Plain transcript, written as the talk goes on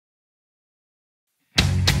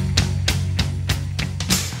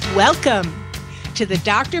Welcome to the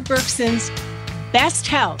Dr. Berkson's Best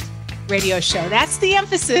Health radio show. That's the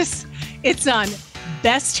emphasis. It's on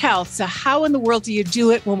best health. So how in the world do you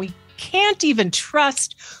do it when we can't even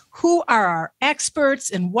trust who are our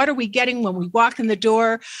experts and what are we getting when we walk in the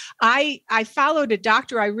door? I followed a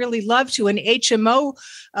doctor I really loved to an HMO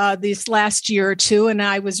this last year or two, and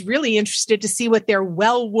I was really interested to see what their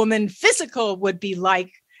well woman physical would be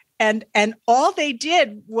like. And all they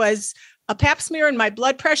did was a pap smear and my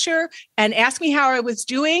blood pressure and ask me how I was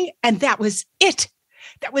doing. And that was it.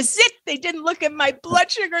 That was it. They didn't look at my blood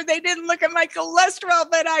sugar. They didn't look at my cholesterol,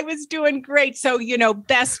 but I was doing great. So,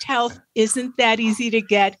 best health isn't that easy to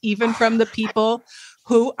get, even from the people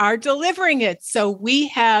who are delivering it. So we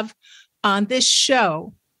have on this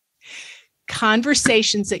show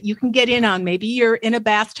conversations that you can get in on. Maybe you're in a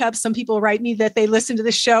bathtub. Some people write me that they listen to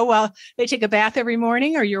the show while they take a bath every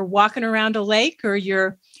morning, or you're walking around a lake, or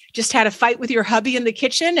you're just had a fight with your hubby in the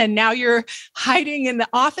kitchen and now you're hiding in the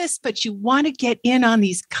office, but you want to get in on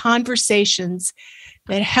these conversations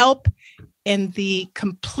that help in the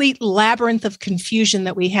complete labyrinth of confusion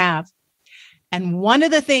that we have. And one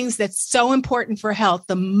of the things that's so important for health,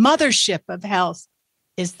 the mothership of health,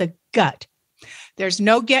 is the gut. There's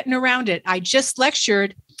no getting around it. I just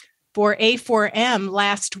lectured for A4M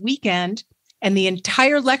last weekend, and the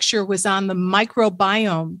entire lecture was on the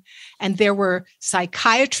microbiome. And there were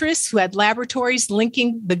psychiatrists who had laboratories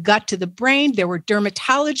linking the gut to the brain. There were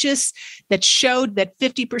dermatologists that showed that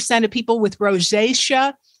 50% of people with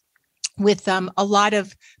rosacea, with a lot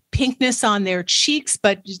of pinkness on their cheeks,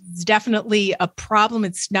 but it's definitely a problem.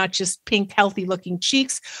 It's not just pink, healthy looking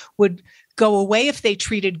cheeks, would go away if they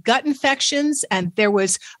treated gut infections. And there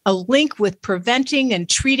was a link with preventing and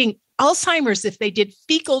treating Alzheimer's if they did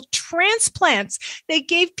fecal transplants. They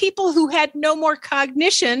gave people who had no more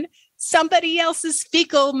cognition somebody else's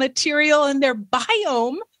fecal material in their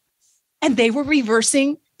biome, and they were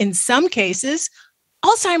reversing, in some cases,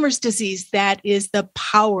 Alzheimer's disease. That is the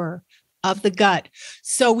power of the gut.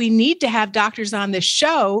 So we need to have doctors on the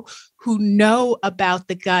show who know about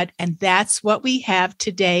the gut, and that's what we have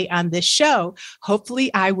today on this show.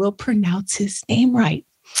 Hopefully I will pronounce his name right.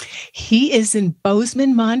 He is in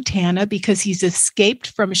Bozeman, Montana, because he's escaped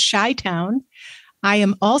from Chi-Town. I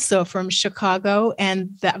am also from Chicago,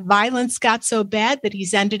 and the violence got so bad that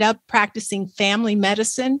he's ended up practicing family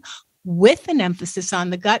medicine with an emphasis on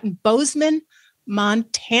the gut in Bozeman,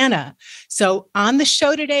 Montana. So on the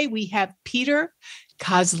show today, we have Peter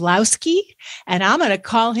Kozlowski, and I'm going to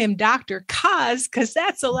call him Dr. Koz because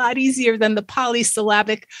that's a lot easier than the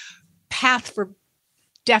polysyllabic path for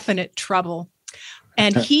definite trouble.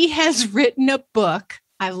 And he has written a book.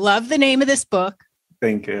 I love the name of this book.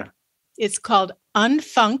 Thank you. It's called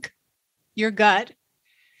Unfunc Your Gut,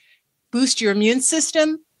 Boost Your Immune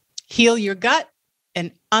System, Heal Your Gut,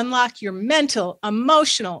 and Unlock Your Mental,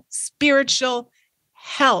 Emotional, Spiritual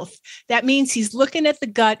Health. That means he's looking at the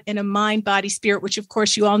gut in a mind, body, spirit, which of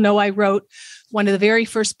course you all know I wrote one of the very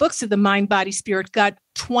first books of the mind, body, spirit, gut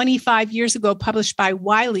 25 years ago, published by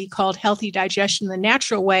Wiley, called Healthy Digestion the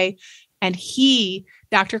Natural Way. And he,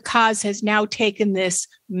 Dr. Koz, has now taken this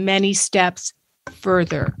many steps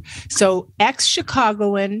further. So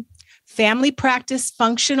ex-Chicagoan, family practice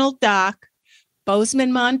functional doc,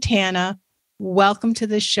 Bozeman, Montana. Welcome to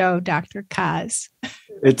the show, Dr. Koz.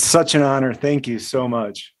 It's such an honor. Thank you so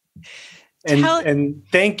much. And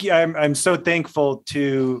thank you. I'm so thankful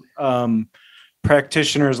to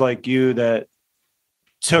practitioners like you that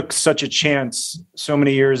took such a chance so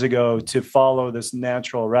many years ago to follow this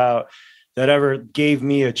natural route that ever gave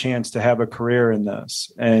me a chance to have a career in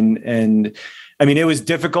this. And I mean, it was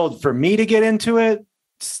difficult for me to get into it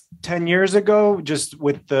 10 years ago, just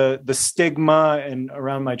with the stigma and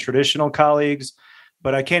around my traditional colleagues,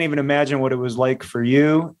 but I can't even imagine what it was like for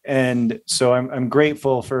you. And so I'm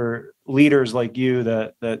grateful for leaders like you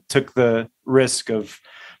that took the risk of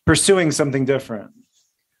pursuing something different.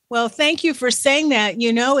 Well, thank you for saying that.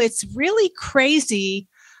 It's really crazy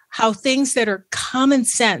how things that are common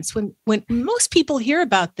sense, when most people hear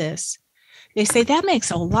about this, they say that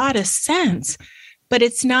makes a lot of sense, but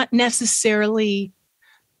it's not necessarily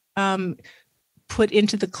put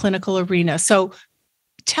into the clinical arena. So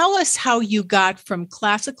tell us how you got from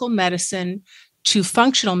classical medicine to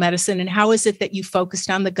functional medicine, and how is it that you focused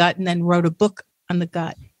on the gut and then wrote a book on the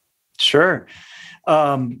gut? Sure.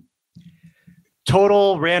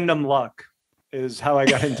 Total random luck is how I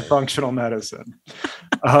got into functional medicine.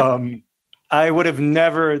 I would have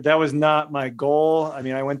never, that was not my goal. I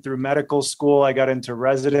mean, I went through medical school, I got into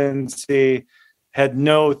residency, had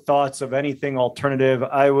no thoughts of anything alternative.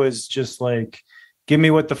 I was just like give me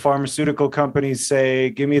what the pharmaceutical companies say,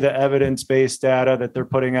 give me the evidence-based data that they're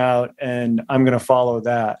putting out, and I'm going to follow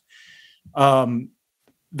that.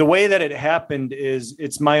 The way that it happened is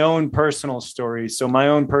it's my own personal story. So my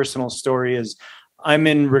own personal story is I'm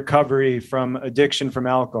in recovery from addiction from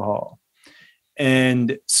alcohol.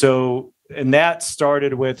 And that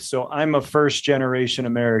started with, so I'm a first generation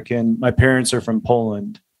American. My parents are from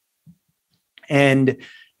Poland, and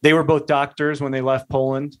they were both doctors when they left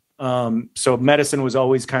Poland. So medicine was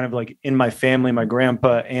always kind of like in my family, my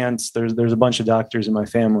grandpa, aunts, there's a bunch of doctors in my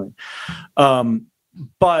family.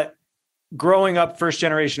 But growing up first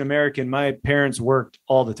generation American, my parents worked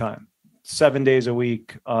all the time, 7 days a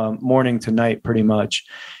week, morning to night, pretty much.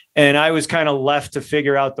 And I was kind of left to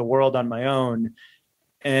figure out the world on my own.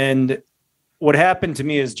 And what happened to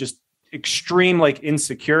me is just extreme like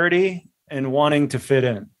insecurity and wanting to fit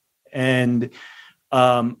in. And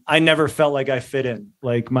I never felt like I fit in.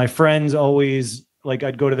 Like my friends always, like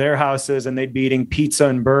I'd go to their houses and they'd be eating pizza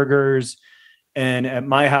and burgers. And at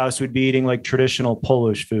my house, we'd be eating like traditional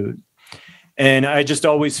Polish food. And I just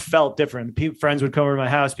always felt different. Friends would come over to my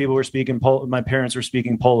house. People were speaking my parents were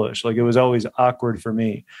speaking Polish. Like it was always awkward for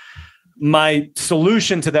me. My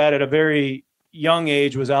solution to that at a very young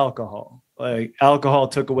age was alcohol. Like alcohol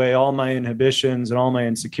took away all my inhibitions and all my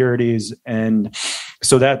insecurities. And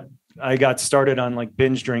so that I got started on like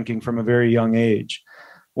binge drinking from a very young age.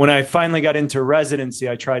 When I finally got into residency,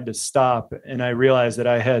 I tried to stop, and I realized that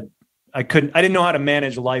I didn't know how to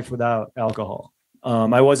manage life without alcohol.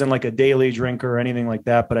 I wasn't like a daily drinker or anything like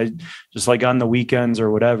that, but I just like on the weekends or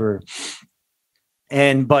whatever.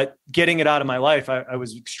 But getting it out of my life, I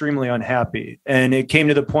was extremely unhappy. And it came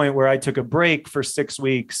to the point where I took a break for 6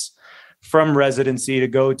 weeks from residency to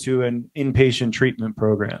go to an inpatient treatment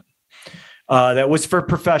program. That was for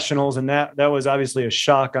professionals. And that was obviously a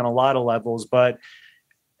shock on a lot of levels, but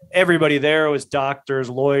everybody there was doctors,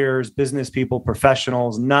 lawyers, business people,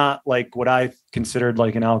 professionals, not like what I considered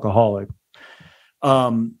like an alcoholic.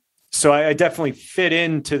 So I definitely fit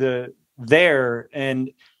into there,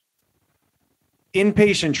 and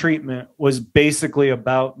inpatient treatment was basically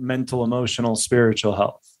about mental, emotional, spiritual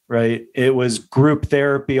health, right? It was group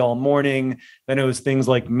therapy all morning. Then it was things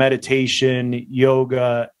like meditation,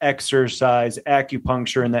 yoga, exercise,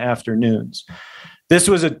 acupuncture in the afternoons. This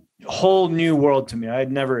was a whole new world to me. I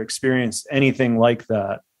had never experienced anything like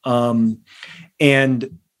that. And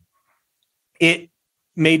it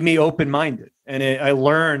made me open-minded. And I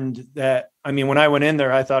learned that, I mean, when I went in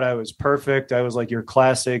there, I thought I was perfect. I was like your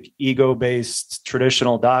classic ego-based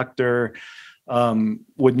traditional doctor,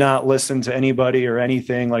 would not listen to anybody or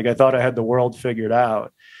anything. Like I thought I had the world figured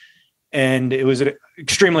out. And it was an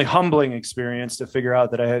extremely humbling experience to figure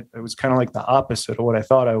out that I was kind of like the opposite of what I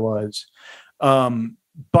thought I was.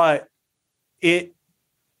 But it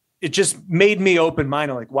just made me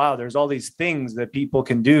open-minded, like, wow, there's all these things that people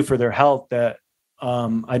can do for their health that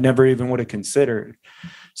I never even would have considered.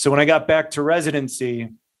 So when I got back to residency,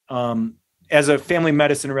 as a family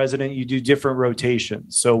medicine resident, you do different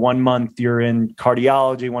rotations. So 1 month you're in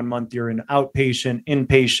cardiology, 1 month you're in outpatient,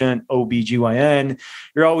 inpatient, OBGYN.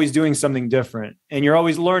 You're always doing something different, and you're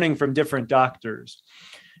always learning from different doctors.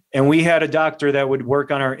 And we had a doctor that would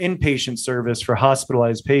work on our inpatient service for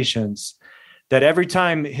hospitalized patients, that every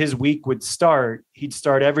time his week would start, he'd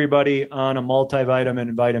start everybody on a multivitamin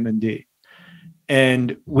and vitamin D.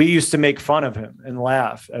 And we used to make fun of him and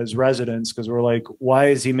laugh as residents, because we're like, why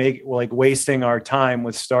is he wasting our time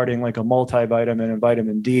with starting like a multivitamin and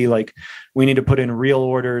vitamin D? Like we need to put in real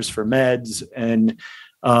orders for meds. And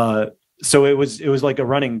so it was like a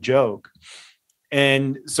running joke.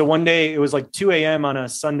 And so one day it was like 2 a.m. on a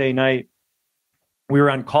Sunday night. We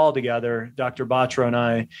were on call together, Dr.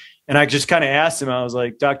 Batra and I just kind of asked him, I was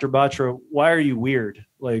like, Dr. Batra, why are you weird?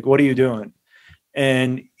 Like, what are you doing?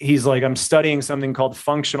 And he's like, I'm studying something called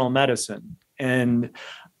functional medicine. And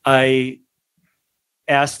I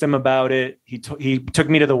asked him about it. He took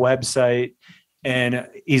me to the website, and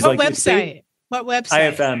he's what like, website? What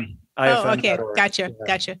website? IFM. Oh, okay. Gotcha. Yeah.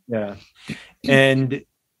 Gotcha. Yeah. And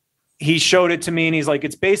he showed it to me, and he's like,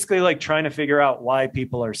 it's basically like trying to figure out why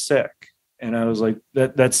people are sick. And I was like,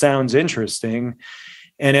 that sounds interesting.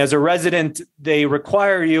 And as a resident, they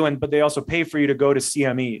require you, but they also pay for you to go to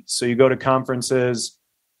CMEs. So you go to conferences.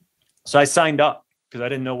 So I signed up because I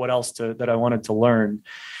didn't know what else that I wanted to learn.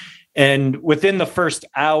 And within the first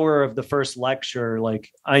hour of the first lecture,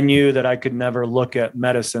 like I knew that I could never look at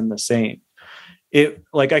medicine the same.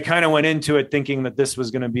 I kind of went into it thinking that this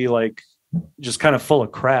was going to be like just kind of full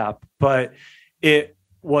of crap, but it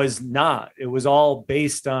was not. It was all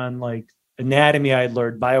based on like anatomy I had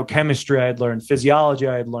learned, biochemistry I had learned, physiology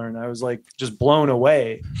I had learned. I was like just blown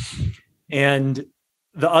away. And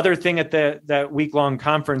the other thing at that week-long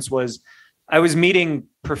conference was I was meeting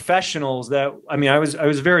professionals that, I mean, I was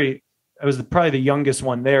probably the youngest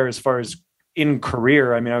one there as far as in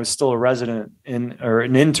career. I mean, I was still a resident or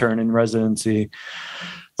an intern in residency,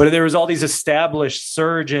 but there was all these established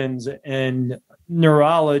surgeons and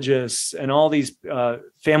neurologists and all these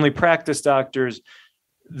family practice doctors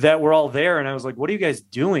that were all there. And I was like, what are you guys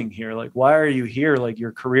doing here? Like, why are you here? Like,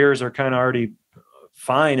 your careers are kind of already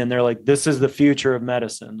fine. And they're like, this is the future of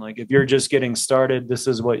medicine. Like, if you're just getting started, this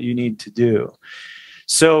is what you need to do.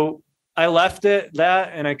 So I left that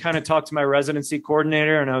and I kind of talked to my residency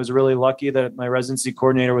coordinator, and I was really lucky that my residency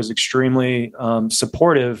coordinator was extremely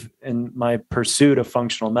supportive in my pursuit of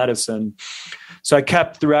functional medicine. So I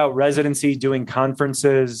kept throughout residency doing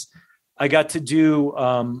conferences. I got to do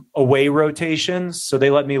away rotations. So they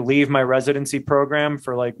let me leave my residency program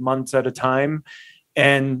for like months at a time.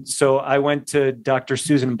 And so I went to Dr.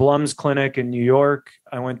 Susan Blum's clinic in New York.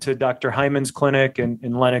 I went to Dr. Hyman's clinic in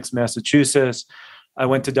Lenox, Massachusetts. I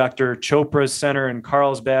went to Dr. Chopra's center in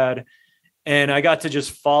Carlsbad, and I got to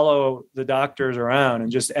just follow the doctors around and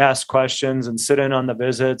just ask questions and sit in on the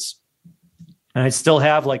visits. And I still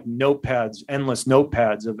have like notepads, endless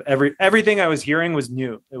notepads of everything I was hearing was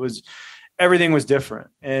new. Everything was different.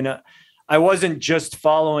 And I wasn't just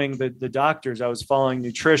following the doctors. I was following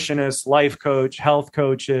nutritionists, life coach, health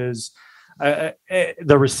coaches, the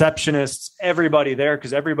receptionists, everybody there,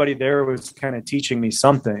 because everybody there was kind of teaching me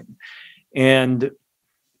something. And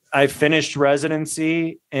I finished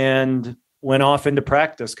residency and went off into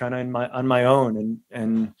practice kind of on my own.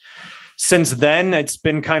 And since then, it's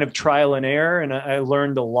been kind of trial and error. And I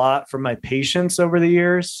learned a lot from my patients over the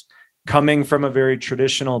years, coming from a very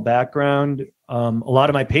traditional background. A lot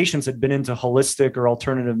of my patients had been into holistic or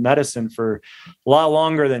alternative medicine for a lot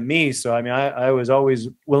longer than me. So, I mean, I was always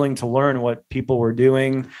willing to learn what people were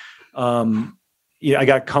doing. I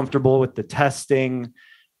got comfortable with the testing.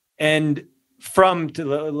 And from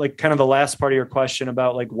like kind of the last part of your question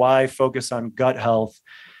about like why focus on gut health,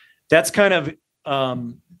 that's kind of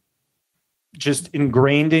just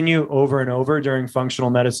ingrained in you over and over during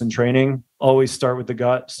functional medicine training. Always start with the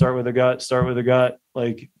gut.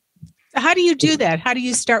 Like, how do you do that? How do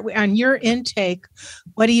you start on your intake?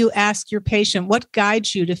 What do you ask your patient? What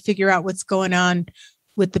guides you to figure out what's going on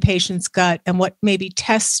with the patient's gut, and what maybe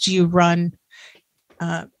tests you run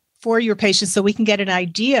for your patients so we can get an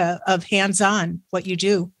idea of hands-on what you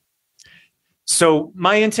do? So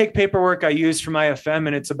my intake paperwork I use from IFM,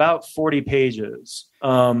 and it's about 40 pages.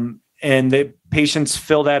 And the patients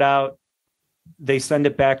fill that out. They send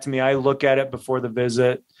it back to me. I look at it before the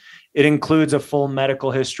visit. It includes a full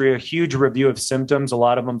medical history, a huge review of symptoms, a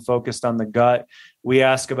lot of them focused on the gut. We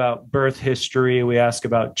ask about birth history. We ask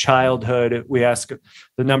about childhood. We ask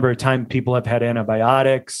the number of times people have had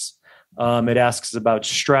antibiotics. It asks about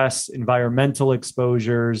stress, environmental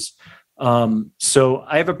exposures. So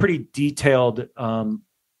I have a pretty detailed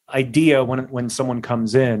idea when someone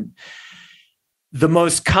comes in. The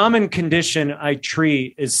most common condition I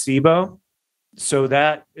treat is SIBO. So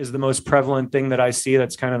that is the most prevalent thing that I see.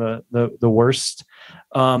 That's kind of the worst.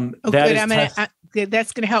 That's going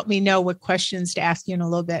to help me know what questions to ask you in a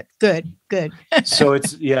little bit. Good. So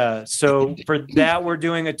So for that, we're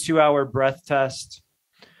doing a 2-hour breath test.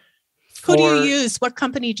 Who do you use? What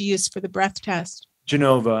company do you use for the breath test?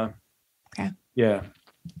 Genova. Okay. Yeah.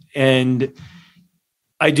 And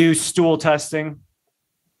I do stool testing.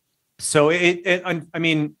 So I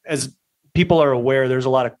mean, as people are aware, there's a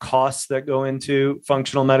lot of costs that go into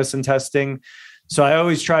functional medicine testing. So I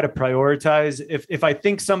always try to prioritize. If I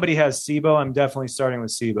think somebody has SIBO, I'm definitely starting with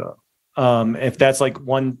SIBO. If that's like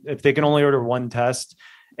if they can only order one test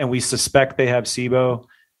and we suspect they have SIBO,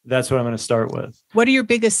 that's what I'm going to start with. What are your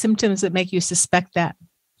biggest symptoms that make you suspect that?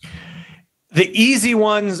 The easy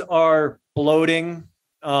ones are bloating.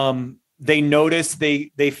 They notice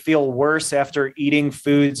they feel worse after eating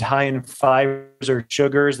foods high in fibers or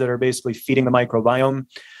sugars that are basically feeding the microbiome.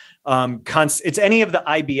 It's any of the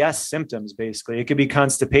IBS symptoms, basically. It could be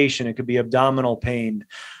constipation. It could be abdominal pain.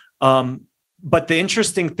 But the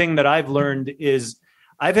interesting thing that I've learned is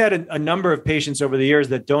I've had a number of patients over the years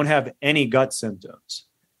that don't have any gut symptoms,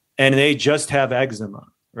 and they just have eczema,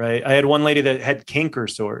 right? I had one lady that had canker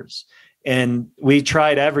sores, and we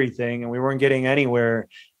tried everything and we weren't getting anywhere.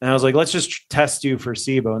 And I was like, let's just test you for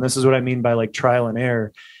SIBO. And this is what I mean by like trial and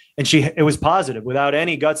error. And it was positive without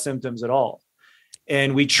any gut symptoms at all.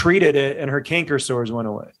 And we treated it and her canker sores went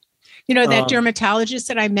away. You know, that dermatologist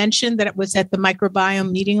that I mentioned that was at the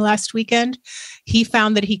microbiome meeting last weekend, he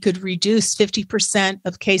found that he could reduce 50%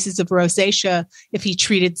 of cases of rosacea if he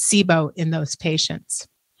treated SIBO in those patients.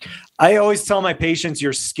 I always tell my patients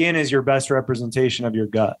your skin is your best representation of your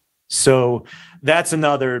gut. So that's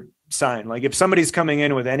another sign. Like if somebody's coming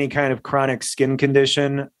in with any kind of chronic skin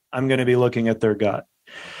condition, I'm going to be looking at their gut.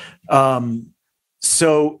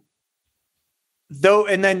 So though,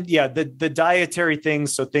 and then, the dietary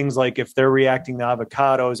things. So things like if they're reacting to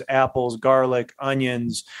avocados, apples, garlic,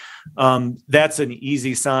 onions, that's an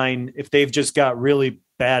easy sign. If they've just got really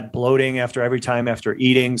bad bloating every time after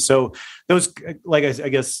eating. So those, like, I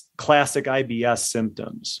guess, classic IBS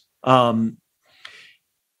symptoms. I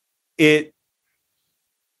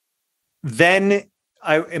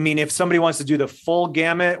mean, if somebody wants to do the full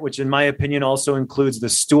gamut, which in my opinion also includes the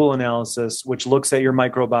stool analysis, which looks at your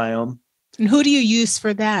microbiome. And who do you use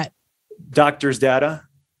for that? Doctor's data.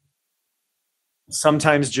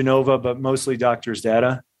 Sometimes Genova, but mostly doctor's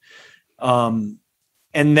data. And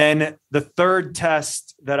then the third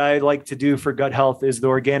test that I like to do for gut health is the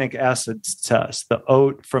organic acids test, the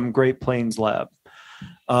OAT from Great Plains Lab.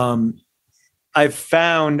 I've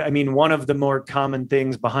found, one of the more common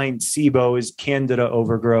things behind SIBO is Candida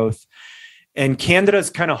overgrowth. And Candida is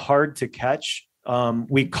kind of hard to catch.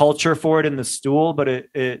 We culture for it in the stool, but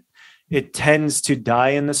it tends to die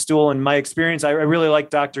in the stool. In my experience, I really like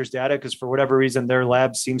doctor's data because for whatever reason, their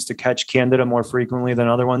lab seems to catch Candida more frequently than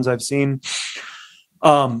other ones I've seen.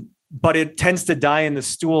 But it tends to die in the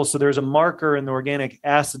stool. So there's a marker in the organic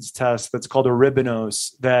acids test that's called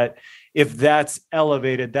arabinose that if that's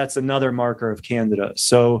elevated, that's another marker of Candida.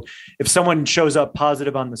 So if someone shows up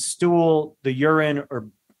positive on the stool, the urine,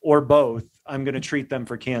 or both, I'm going to treat them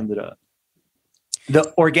for Candida.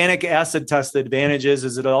 The organic acid test, the advantage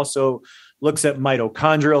is it also looks at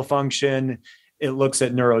mitochondrial function. It looks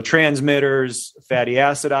at neurotransmitters, fatty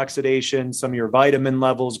acid oxidation, some of your vitamin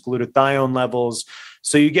levels, glutathione levels.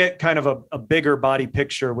 So you get kind of a bigger body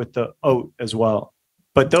picture with the OAT as well.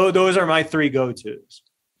 But those are my three go-tos.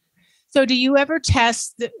 So do you ever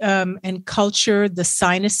test and culture the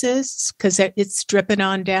sinuses? Because it's dripping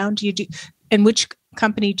on down. And which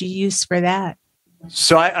company do you use for that?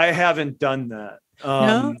 So I haven't done that.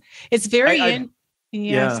 No, it's very,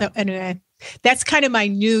 So anyway, that's kind of my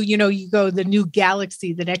new, you go the new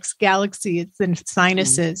galaxy, the next galaxy, it's in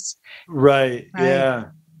sinuses. Right. Yeah.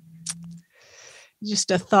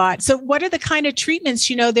 Just a thought. So what are the kind of treatments,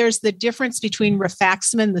 there's the difference between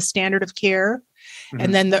rifaximin, the standard of care,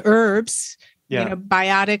 and then the herbs,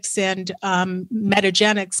 biotics and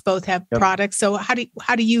metagenics both have products. So how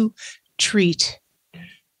do you treat?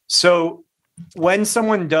 So when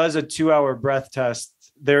someone does a 2-hour breath test,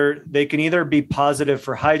 they can either be positive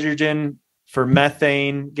for hydrogen, for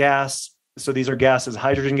methane gas. So these are gases,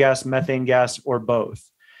 hydrogen gas, methane gas, or both.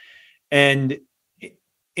 And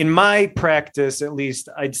in my practice, at least,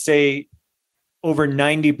 I'd say over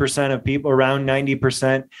 90% of people, around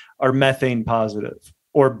 90%, are methane positive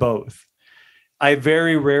or both. I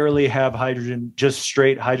very rarely have hydrogen, just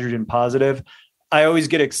straight hydrogen positive. I always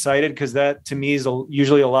get excited because that to me is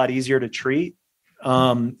usually a lot easier to treat.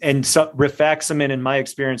 And so rifaximin, in my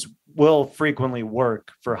experience, will frequently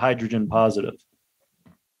work for hydrogen positive.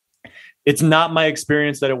 It's not my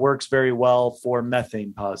experience that it works very well for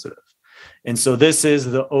methane positive. And so this is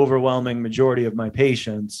the overwhelming majority of my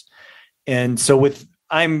patients. And so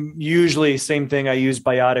I'm usually same thing. I use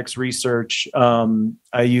biotics research.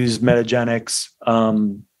 I use metagenics.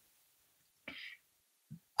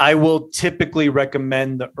 I will typically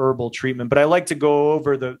recommend the herbal treatment, but I like to go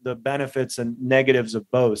over the benefits and negatives of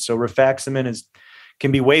both. So rifaximin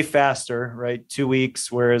can be way faster, right? 2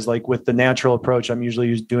 weeks. Whereas like with the natural approach, I'm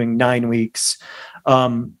usually doing 9 weeks.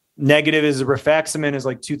 Negative is rifaximin is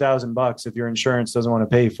like $2,000 if your insurance doesn't want to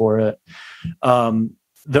pay for it.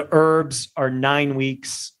 The herbs are 9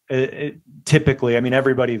 weeks. Typically,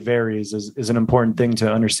 everybody varies is an important thing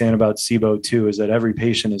to understand about SIBO too, is that every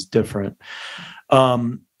patient is different.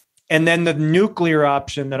 And then the nuclear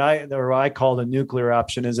option that I call the nuclear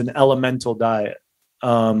option is an elemental diet,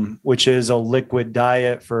 which is a liquid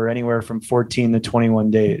diet for anywhere from 14 to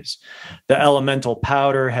 21 days. The elemental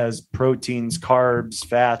powder has proteins, carbs,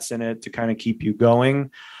 fats in it to kind of keep you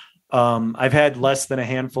going. I've had less than a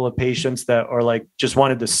handful of patients that are like, just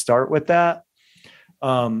wanted to start with that.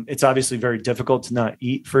 It's obviously very difficult to not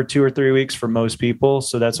eat for 2 or 3 weeks for most people.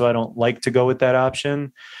 So that's why I don't like to go with that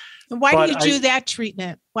option. Why do you do that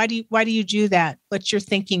treatment? Why do you do that? What's your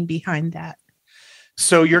thinking behind that?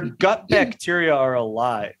 So your gut bacteria are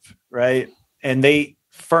alive, right? And they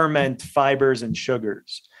ferment fibers and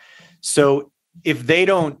sugars. So if they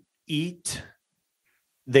don't eat,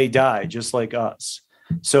 they die just like us.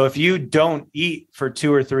 So if you don't eat for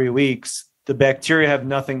 2 or 3 weeks, the bacteria have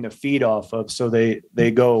nothing to feed off of. So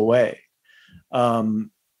they go away.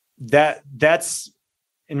 That's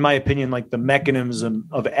in my opinion, like the mechanism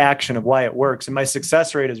of action of why it works. And my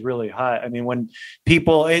success rate is really high. I mean, when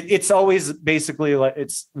people, it's always basically like,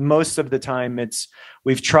 it's most of the time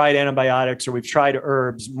we've tried antibiotics or we've tried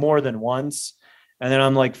herbs more than once. And then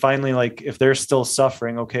I'm like, finally, like if they're still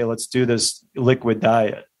suffering, okay, let's do this liquid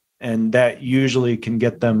diet. And that usually can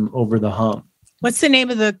get them over the hump. What's the name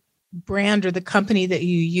of the brand or the company that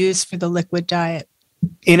you use for the liquid diet?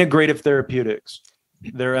 Integrative Therapeutics.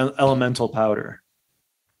 They're elemental powder.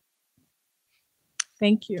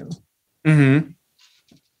 Thank you. Mm-hmm.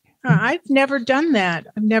 I've never done that.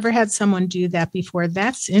 I've never had someone do that before.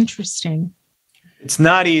 That's interesting. It's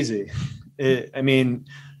not easy. I mean,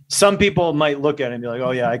 some people might look at it and be like, oh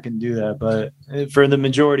yeah, I can do that. But for the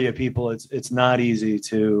majority of people, it's not easy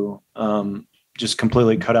to just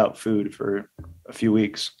completely cut out food for a few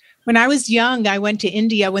weeks. When I was young, I went to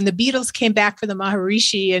India when the Beatles came back for the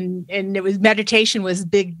Maharishi and it was meditation was a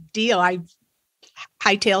big deal. I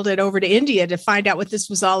hightailed it over to India to find out what this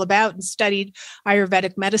was all about and studied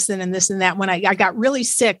Ayurvedic medicine and this and that when I got really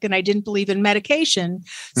sick and I didn't believe in medication.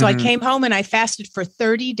 So I came home and I fasted for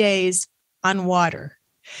 30 days on water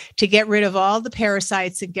to get rid of all the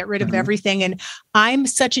parasites and get rid of everything. And I'm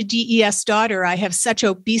such a DES daughter. I have such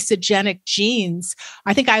obesogenic genes.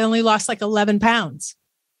 I think I only lost like 11 pounds.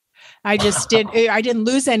 I didn't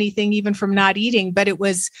lose anything even from not eating, but it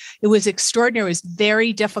was extraordinary. It was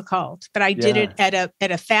very difficult, but I did it at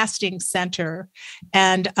a fasting center.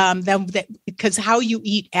 And because how you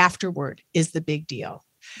eat afterward is the big deal.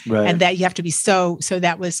 Right. And that you have to be so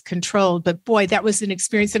that was controlled. But boy, that was an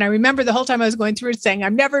experience. And I remember the whole time I was going through it saying,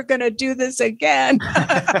 I'm never going to do this again.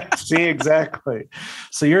 See, exactly.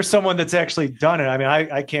 So you're someone that's actually done it. I mean,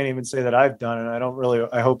 I can't even say that I've done it.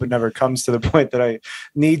 I hope it never comes to the point that I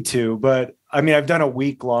need to. But I mean, I've done a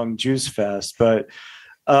week-long juice fast, but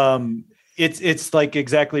it's like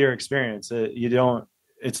exactly your experience.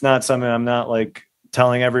 It's not something I'm not like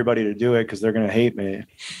telling everybody to do it because they're going to hate me.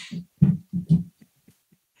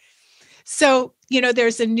 So,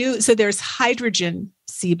 there's hydrogen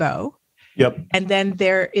SIBO. Yep. And then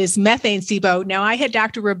there is methane SIBO. Now, I had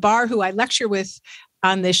Dr. Rabar, who I lecture with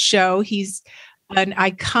on this show. He's an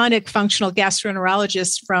iconic functional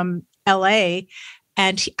gastroenterologist from LA.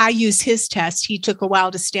 And I use his test. He took a while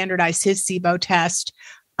to standardize his SIBO test.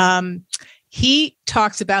 He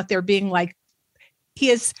talks about there being he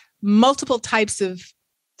has multiple types of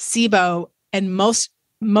SIBO, and most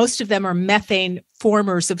of them are methane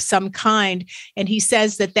formers of some kind. And he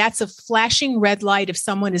says that that's a flashing red light if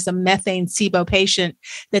someone is a methane SIBO patient,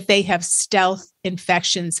 that they have stealth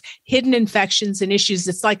infections, hidden infections and issues.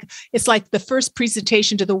 It's like the first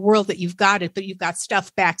presentation to the world that you've got it, but you've got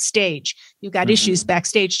stuff backstage. You've got issues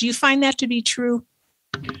backstage. Do you find that to be true?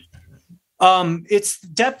 It's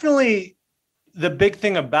definitely the big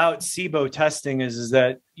thing about SIBO testing is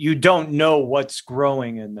that you don't know what's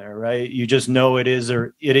growing in there, right? You just know it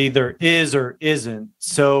either is or isn't.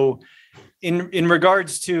 So in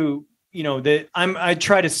regards to, I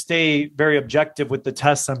try to stay very objective with the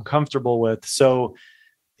tests I'm comfortable with. So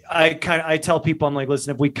I tell people, I'm like,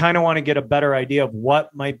 listen, if we kind of want to get a better idea of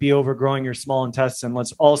what might be overgrowing your small intestine,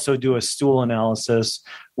 let's also do a stool analysis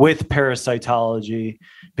with parasitology,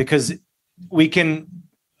 because we can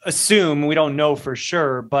assume, we don't know for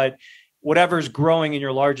sure, but whatever's growing in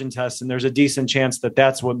your large intestine, there's a decent chance that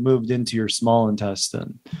that's what moved into your small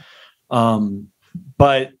intestine.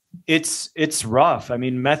 But it's rough. I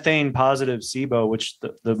mean, methane positive SIBO, which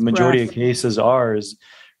the majority of cases are, is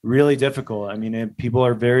really difficult. I mean, people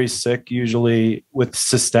are very sick, usually with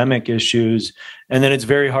systemic issues, and then it's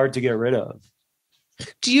very hard to get rid of.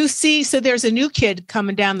 Do you see, so there's a new kid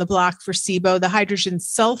coming down the block for SIBO, the hydrogen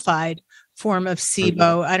sulfide form of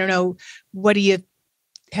SIBO. I don't know. What do you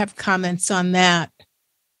have comments on that?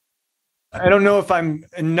 I don't know if I'm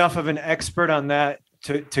enough of an expert on that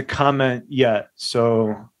to comment yet.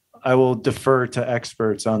 So I will defer to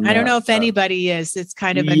experts on that. I don't know if anybody is. It's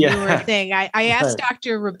kind of a newer thing. I asked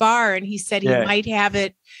Dr. Rabar, and he said he might have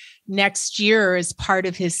it next year as part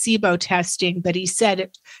of his SIBO testing, but he said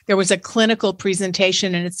there was a clinical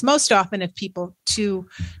presentation, and it's most often if people too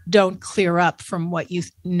don't clear up from what you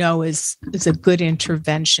know is a good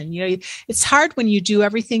intervention. It's hard when you do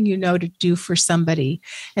everything you know to do for somebody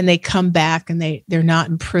and they come back and they're not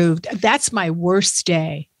improved. That's my worst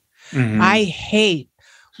day. I hate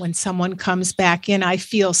when someone comes back in. I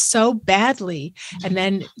feel so badly, and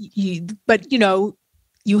then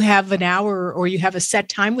you have an hour or you have a set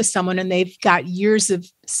time with someone and they've got years of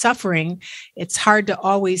suffering. It's hard to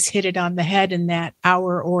always hit it on the head in that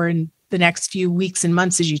hour or in the next few weeks and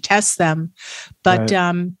months as you test them. But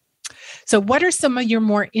So what are some of your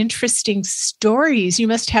more interesting stories? You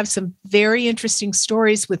must have some very interesting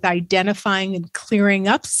stories with identifying and clearing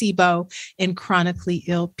up SIBO in chronically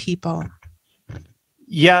ill people.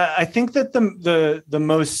 Yeah, I think that the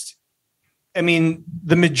most, I mean,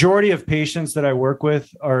 the majority of patients that I work with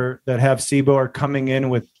that have SIBO are coming in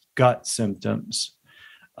with gut symptoms.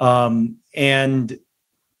 And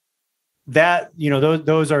that,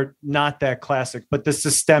 those are not that classic, but the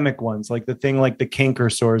systemic ones, like the canker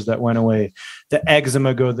sores that went away, the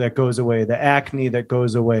eczema that goes away, the acne that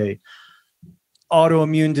goes away,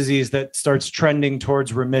 autoimmune disease that starts trending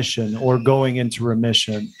towards remission or going into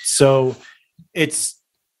remission. So it's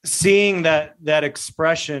seeing that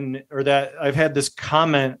expression, or that I've had this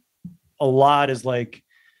comment a lot, is like,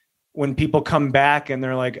 when people come back and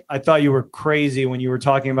they're like, I thought you were crazy when you were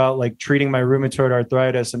talking about like treating my rheumatoid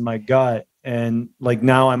arthritis and my gut. And like,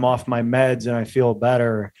 now I'm off my meds and I feel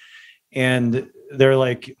better. And they're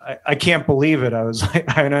like, I can't believe it. I was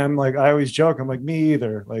like, and I'm like, I always joke, I'm like, me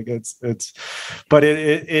either. Like but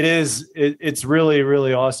it's really,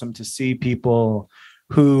 really awesome to see people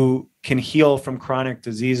who can heal from chronic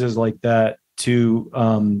diseases like that to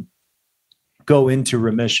go into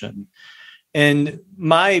remission. And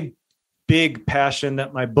my big passion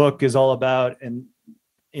that my book is all about, and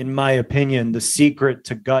in my opinion, the secret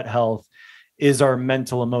to gut health is our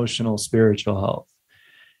mental, emotional, spiritual health.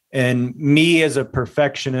 And me as a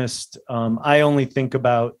perfectionist, I only think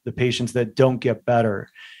about the patients that don't get better.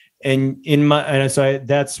 And so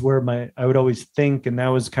that's where I would always think, and that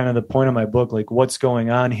was kind of the point of my book, like, what's going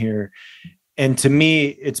on here? And to me,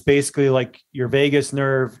 it's basically like your vagus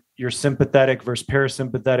nerve, your sympathetic versus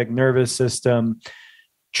parasympathetic nervous system,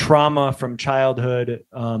 trauma from childhood,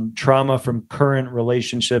 trauma from current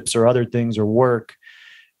relationships or other things or work,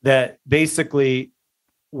 that basically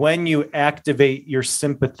when you activate your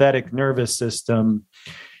sympathetic nervous system,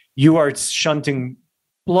 you are shunting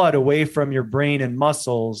blood away from your brain and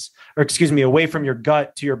muscles, away from your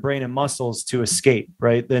gut to your brain and muscles to escape,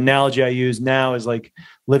 right? The analogy I use now is like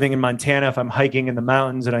living in Montana. If I'm hiking in the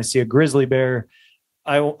mountains and I see a grizzly bear,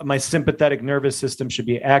 my sympathetic nervous system should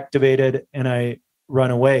be activated and I run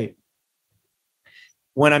away.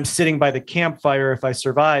 When I'm sitting by the campfire, if I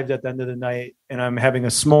survived at the end of the night and I'm having a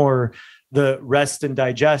s'more, the rest and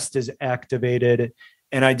digest is activated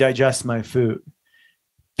and I digest my food.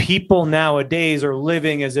 People nowadays are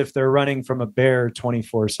living as if they're running from a bear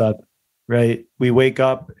 24/7, right? We wake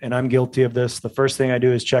up, and I'm guilty of this. The first thing I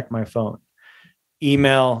do is check my phone,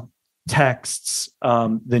 email, texts,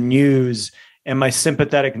 the news, and my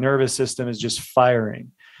sympathetic nervous system is just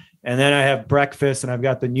firing. And then I have breakfast and I've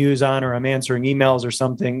got the news on, or I'm answering emails or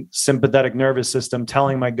something, sympathetic nervous system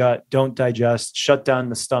telling my gut, don't digest, shut down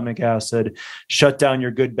the stomach acid, shut down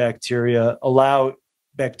your good bacteria, allow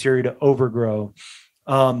bacteria to overgrow.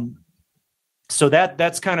 So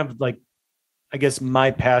that's kind of like, I guess,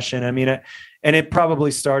 my passion. I mean, and it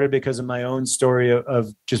probably started because of my own story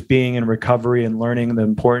of just being in recovery and learning the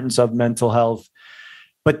importance of mental health.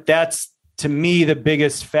 But that's, to me, the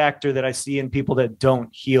biggest factor that I see in people that don't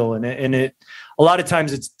heal. And it a lot of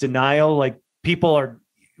times it's denial. Like, people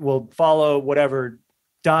will follow whatever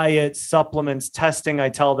diet, supplements, testing I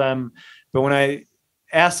tell them. But when I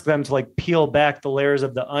ask them to like peel back the layers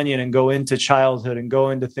of the onion and go into childhood and go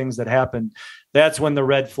into things that happened, that's when the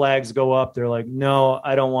red flags go up. They're like, no,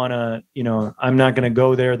 I don't want to, I'm not going to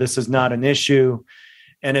go there. This is not an issue.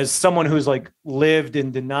 And as someone who's like lived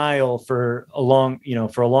in denial for a long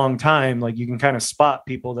time, like, you can kind of spot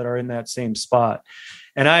people that are in that same spot.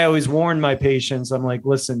 And I always warn my patients, I'm like,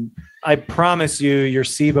 listen, I promise you, your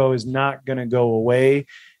SIBO is not going to go away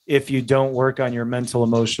if you don't work on your mental,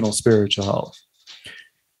 emotional, spiritual health.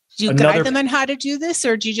 Do you guide them on how to do this,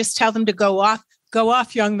 or do you just tell them to go off,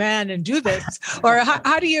 young man, and do this? Or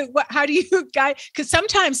how do you guide? Because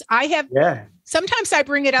sometimes sometimes I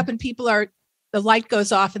bring it up and the light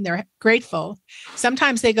goes off and they're grateful.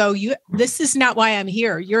 Sometimes they go, this is not why I'm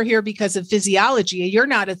here. You're here because of physiology. You're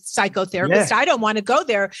not a psychotherapist. Yeah. I don't want to go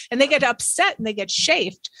there. And they get upset and they get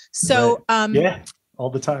chafed. So, all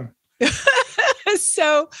the time.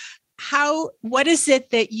 So what is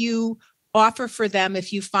it that you offer for them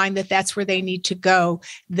if you find that that's where they need to go,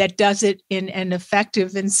 that does it in an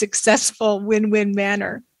effective and successful win-win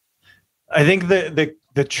manner? I think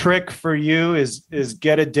the trick for you is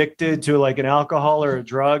get addicted to like an alcohol or a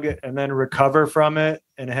drug and then recover from it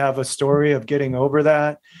and have a story of getting over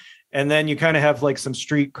that. And then you kind of have like some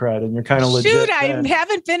street cred and you're kind of legit. Shoot, I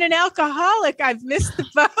haven't been an alcoholic. I've missed the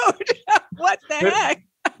boat. What the heck?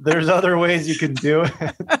 There's other ways you can do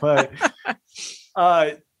it. But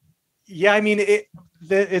I mean,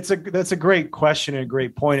 that's a great question and a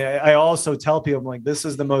great point. I also tell people, I'm like, this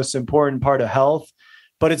is the most important part of health,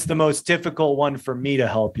 but it's the most difficult one for me to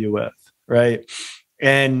help you with. Right.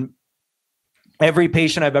 And every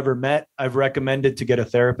patient I've ever met, I've recommended to get a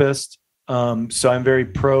therapist. So I'm very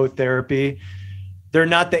pro therapy. They're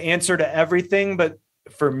not the answer to everything, but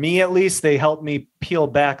for me, at least, they help me peel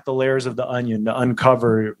back the layers of the onion to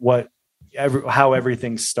uncover how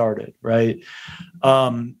everything started. Right.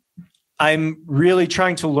 I'm really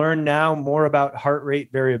trying to learn now more about heart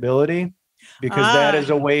rate variability, because that is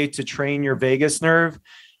a way to train your vagus nerve.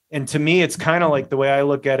 And to me, it's kind of like the way I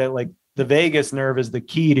look at it, like the vagus nerve is the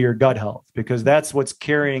key to your gut health, because that's what's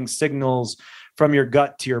carrying signals from your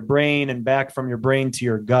gut to your brain and back from your brain to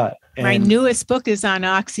your gut. And my newest book is on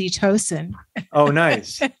oxytocin. Oh,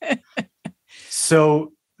 nice.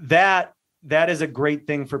 So that is a great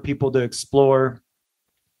thing for people to explore.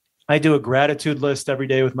 I do a gratitude list every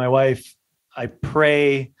day with my wife. I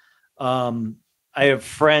pray. I have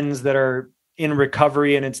friends that are in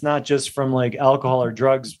recovery, and it's not just from like alcohol or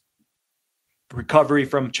drugs, recovery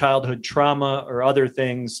from childhood trauma or other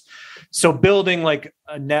things. So building like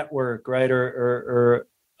a network, right? Or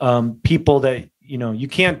people that, you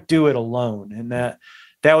can't do it alone. And that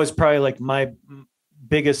was probably like my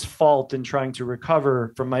biggest fault in trying to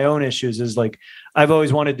recover from my own issues, is like, I've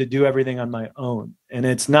always wanted to do everything on my own, and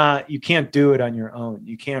you can't do it on your own.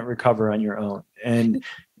 You can't recover on your own, and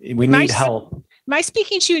we need help. Am I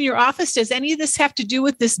speaking to you in your office? Does any of this have to do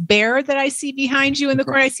with this bear that I see behind you in the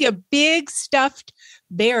corner? I see a big stuffed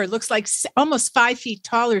bear. It looks like almost 5 feet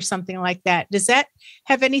tall or something like that. Does that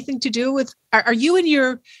have anything to do with, are you in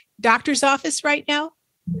your doctor's office right now?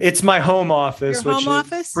 It's my home office, Your which home is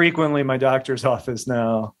office? Frequently my doctor's office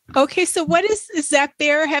now. Okay. So what does that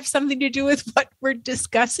bear have something to do with what we're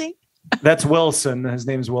discussing? That's Wilson. His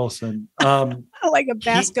name's Wilson. Like a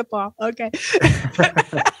basketball. Okay.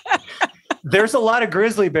 There's a lot of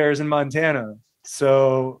grizzly bears in Montana,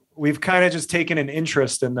 so we've kind of just taken an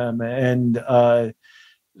interest in them, and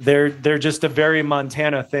they're just a very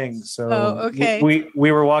Montana thing. So okay. we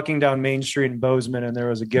were walking down Main Street in Bozeman, and there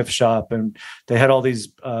was a gift shop, and they had all these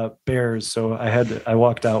bears. So I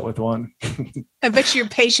walked out with one. I bet your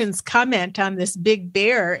patients comment on this big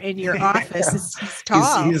bear in your office. It's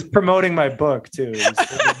tall. He's promoting my book too.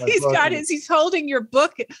 He's holding your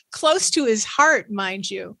book close to his heart, mind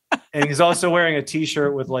you. And he's also wearing a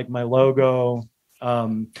t-shirt with like my logo,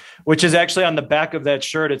 which is actually on the back of that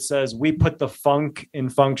shirt. It says, "We put the funk in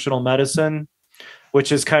functional medicine,"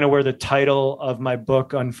 which is kind of where the title of my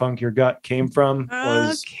book, Unfunc Your Gut, came from,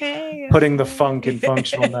 was putting the funk in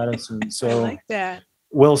functional medicine. So I like that.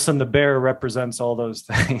 Wilson the bear represents all those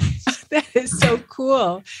things. That is so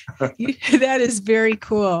cool. That is very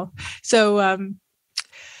cool. So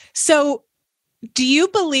do you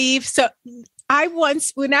believe,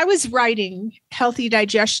 when I was writing Healthy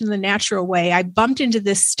Digestion the Natural Way, I bumped into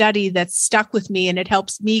this study that stuck with me, and it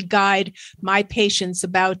helps me guide my patients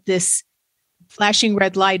about this flashing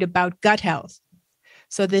red light about gut health.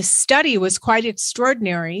 So this study was quite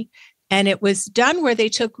extraordinary, and it was done where they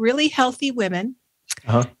took really healthy women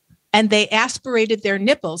and they aspirated their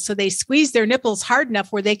nipples. So they squeezed their nipples hard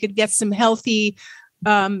enough where they could get some healthy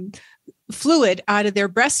fluid out of their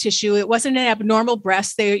breast tissue. It wasn't an abnormal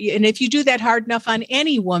breast. And if you do that hard enough on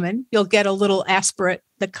any woman, you'll get a little aspirate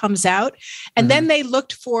that comes out. And then they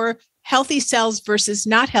looked for healthy cells versus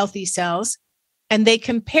not healthy cells. And they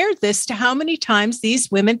compared this to how many times these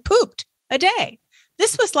women pooped a day.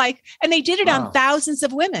 This was and they did it on thousands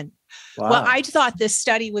of women. Wow. Well, I thought this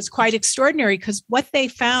study was quite extraordinary, because what they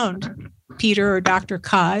found, Peter or Dr.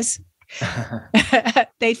 Koz,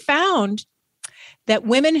 they found that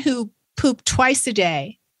women who pooped twice a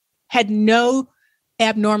day had no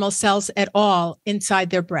abnormal cells at all inside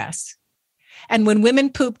their breasts. And when women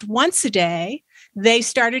pooped once a day, they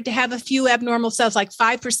started to have a few abnormal cells, like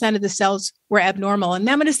 5% of the cells were abnormal. And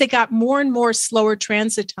then as they got more and more slower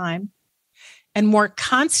transit time and more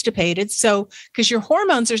constipated, so because your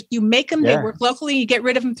hormones you make them, they work locally, you get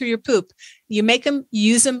rid of them through your poop. You make them,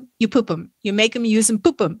 use them, you poop them. You make them, use them,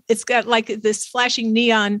 poop them. It's got like this flashing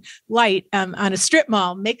neon light on a strip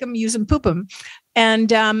mall. Make them, use them, poop them.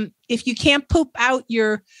 And if you can't poop out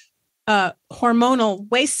your hormonal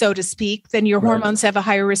waste, so to speak, then your hormones have a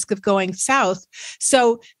higher risk of going south.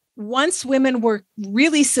 So once women were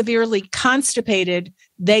really severely constipated,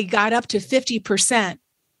 they got up to 50%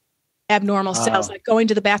 abnormal cells, like going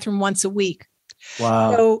to the bathroom once a week.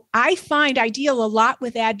 Wow. So I find I deal a lot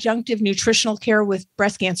with adjunctive nutritional care with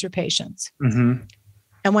breast cancer patients. And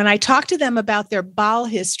when I talk to them about their bowel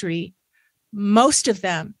history, most of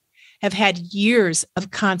them have had years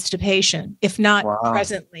of constipation, if not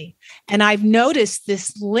presently. And I've noticed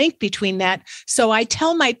this link between that. So I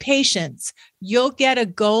tell my patients, you'll get a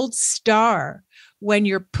gold star when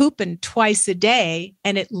you're pooping twice a day,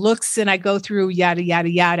 and it looks, and I go through yada, yada,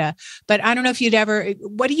 yada. But I don't know if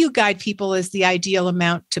what do you guide people as the ideal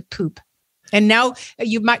amount to poop? And now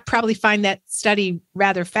you might probably find that study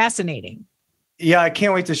rather fascinating. Yeah, I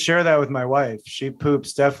can't wait to share that with my wife. She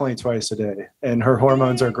poops definitely twice a day, and her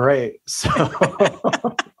hormones are great. So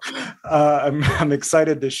I'm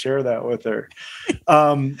excited to share that with her.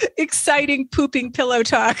 Exciting pooping pillow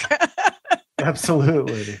talk.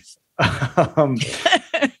 Absolutely.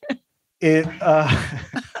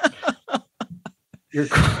 You're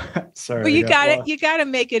sorry. Well, you got to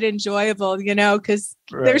make it enjoyable, because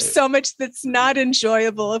there's so much that's not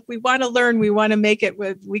enjoyable. If we want to learn, we want to make it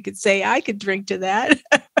we could say, I could drink to that.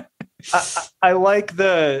 I like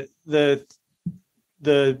the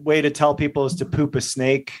way to tell people is to poop a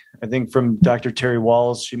snake. I think from Dr. Terry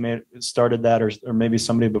Walls, she started that, or maybe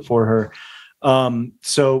somebody before her.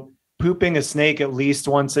 So pooping a snake at least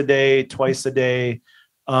once a day, twice a day.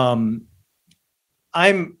 I'm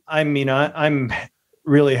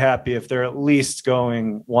really happy if they're at least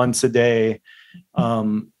going once a day,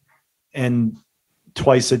 and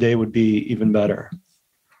twice a day would be even better.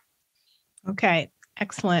 Okay,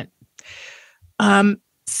 excellent.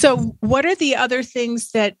 So what are the other things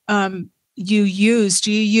that you use?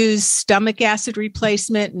 Do you use stomach acid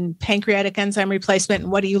replacement and pancreatic enzyme replacement?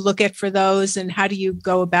 And what do you look at for those? And how do you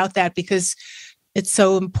go about that? Because it's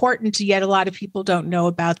so important, yet a lot of people don't know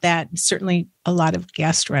about that. And certainly a lot of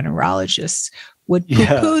gastroenterologists would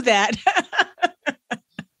poo-poo that.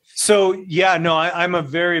 So, I'm a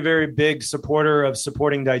very, very big supporter of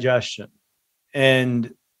supporting digestion.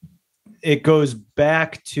 And it goes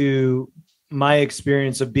back to my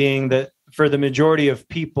experience of being that for the majority of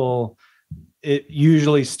people, it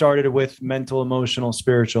usually started with mental, emotional,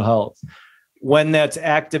 spiritual health. When that's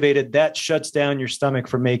activated, that shuts down your stomach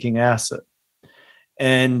from making acid.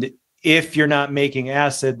 And if you're not making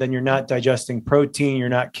acid, then you're not digesting protein. You're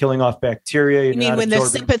not killing off bacteria. You mean when the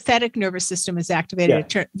sympathetic nervous system is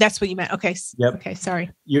activated? Yeah. That's what you meant. Okay. Yep. Okay.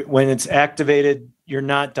 Sorry. When it's activated, you're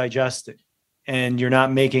not digesting and you're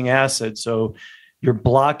not making acid. So you're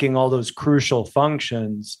blocking all those crucial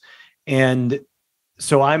functions. And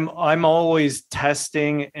so I'm always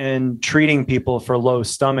testing and treating people for low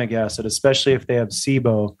stomach acid, especially if they have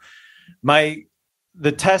SIBO.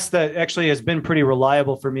 The test that actually has been pretty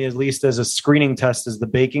reliable for me, at least as a screening test, is the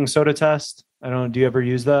baking soda test. I don't know. Do you ever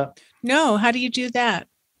use that? No. How do you do that?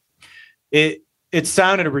 It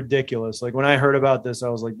sounded ridiculous. Like when I heard about this, I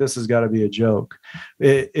was like, this has got to be a joke.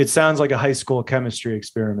 It sounds like a high school chemistry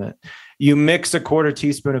experiment. You mix a 1/4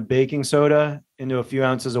 teaspoon of baking soda into a few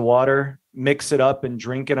ounces of water, mix it up and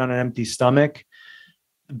drink it on an empty stomach.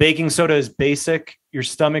 Baking soda is basic. Your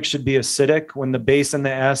stomach should be acidic. When the base and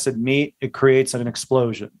the acid meet, it creates an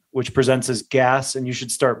explosion, which presents as gas, and you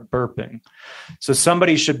should start burping. So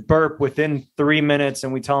somebody should burp within 3 minutes,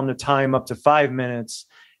 and we tell them to time up to 5 minutes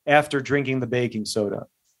after drinking the baking soda.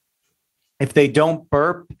 If they don't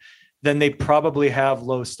burp, then they probably have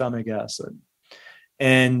low stomach acid.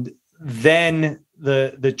 And then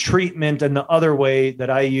the treatment and the other way that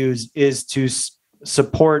I use is to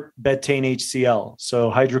support betaine HCl,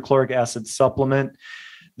 so hydrochloric acid supplement.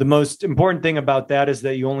 The most important thing about that is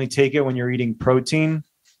that you only take it when you're eating protein.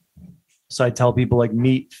 So I tell people like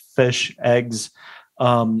meat, fish, eggs.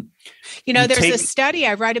 There's a study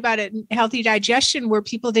I write about it in Healthy Digestion where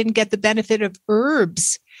people didn't get the benefit of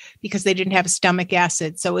herbs because they didn't have stomach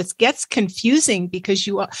acid. So it gets confusing because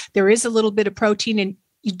there is a little bit of protein, and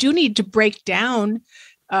you do need to break down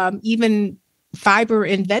even fiber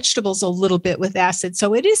in vegetables a little bit with acid.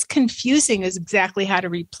 So it is confusing as exactly how to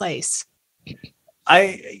replace.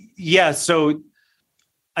 So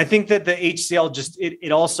I think that the HCl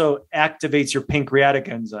it also activates your pancreatic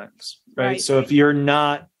enzymes, right? So if you're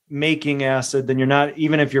not making acid, then you're not,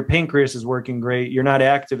 even if your pancreas is working great, you're not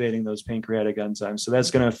activating those pancreatic enzymes. So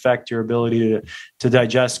that's going to affect your ability to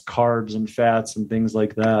digest carbs and fats and things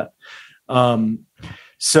like that.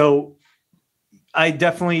 So I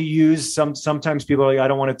definitely use sometimes people are like, I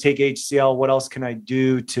don't want to take HCl. What else can I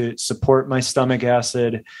do to support my stomach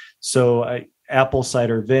acid? So apple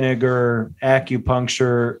cider vinegar,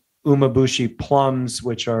 acupuncture, umabushi plums,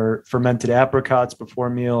 which are fermented apricots before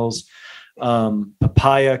meals.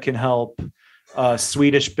 Papaya can help,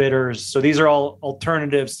 Swedish bitters. So these are all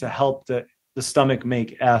alternatives to help the stomach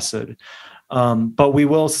make acid. But we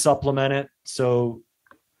will supplement it. So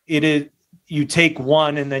you take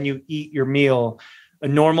one and then you eat your meal. A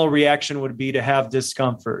normal reaction would be to have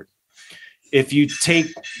discomfort. if you take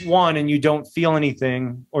one and you don't feel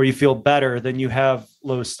anything or you feel better, then you have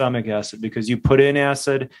low stomach acid because you put in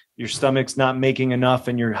acid, your stomach's not making enough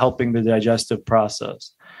and you're helping the digestive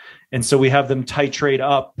process. And so we have them titrate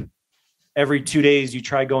up every 2 days. You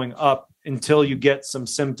try going up until you get some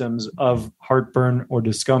symptoms of heartburn or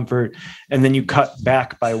discomfort, and then you cut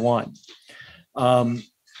back by one.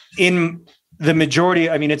 In the majority,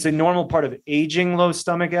 I mean, it's a normal part of aging, low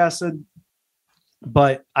stomach acid,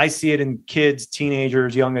 but I see it in kids,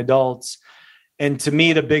 teenagers, young adults. And to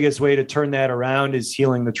me, the biggest way to turn that around is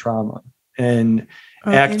healing the trauma and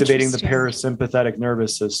activating the parasympathetic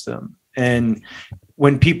nervous system. And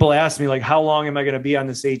when people ask me, like, how long am I going to be on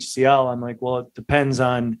this HCL? I'm like, well, it depends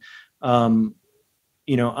on, on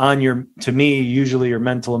to me, usually your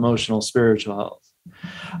mental, emotional, spiritual health.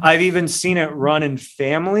 I've even seen it run in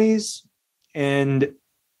families, and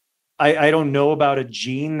I don't know about a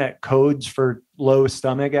gene that codes for low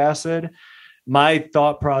stomach acid. My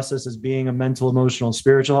thought process as being a mental, emotional,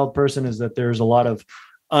 spiritual health person is that there's a lot of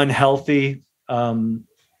unhealthy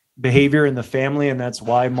behavior in the family, and that's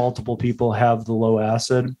why multiple people have the low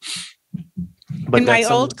acid. But in my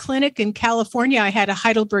old clinic in California, I had a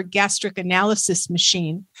Heidelberg gastric analysis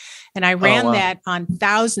machine, and I ran that on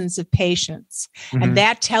thousands of patients. Mm-hmm. And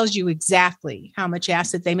that tells you exactly how much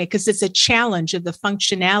acid they make, because it's a challenge of the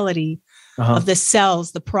functionality of the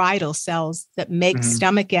cells, the parietal cells that make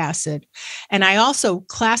stomach acid. And I also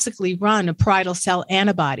classically run a parietal cell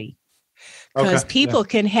antibody, because people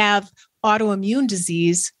can have autoimmune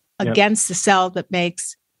disease against the cell that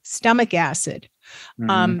makes stomach acid.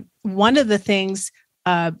 One of the things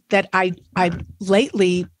that I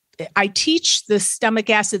teach the stomach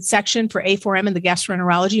acid section for A4M in the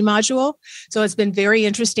gastroenterology module. So it's been very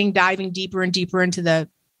interesting diving deeper and deeper into the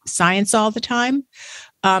science all the time.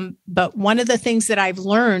 But one of the things that I've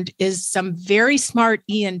learned is some very smart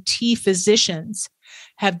ENT physicians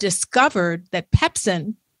have discovered that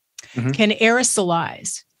pepsin can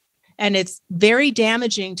aerosolize. And it's very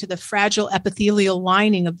damaging to the fragile epithelial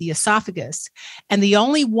lining of the esophagus. And the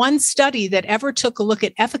only one study that ever took a look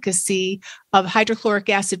at efficacy of hydrochloric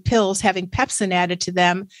acid pills having pepsin added to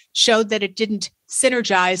them showed that it didn't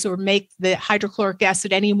synergize or make the hydrochloric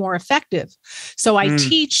acid any more effective. So I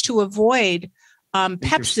teach to avoid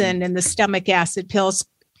pepsin in the stomach acid pills,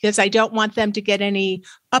 because I don't want them to get any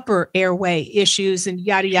upper airway issues and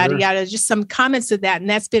yada, yada, yada, just some comments of that. And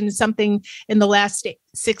that's been something in the last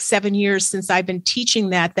 6-7 years since I've been teaching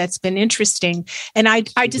that's been interesting. And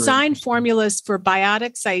I designed formulas for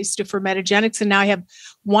biotics. I used to for metagenics, and now I have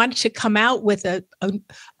wanted to come out with a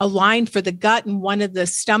line for the gut and one of the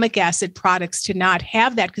stomach acid products to not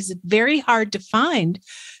have that, because it's very hard to find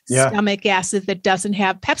stomach acid that doesn't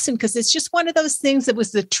have pepsin, because it's just one of those things that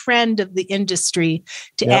was the trend of the industry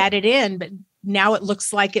to add it in. But now it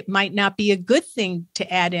looks like it might not be a good thing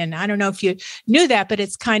to add in. I don't know if you knew that, but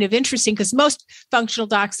it's kind of interesting, because most functional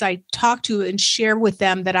docs I talk to and share with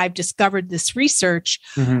them that I've discovered this research,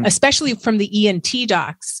 especially from the ENT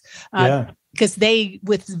docs, because they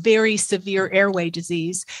with very severe airway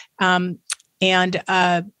disease. And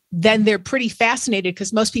then they're pretty fascinated,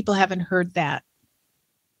 because most people haven't heard that.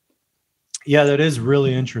 Yeah, that is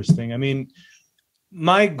really interesting. I mean,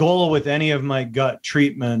 my goal with any of my gut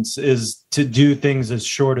treatments is to do things as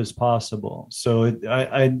short as possible. So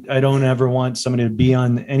I don't ever want somebody to be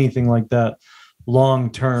on anything like that long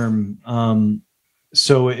term.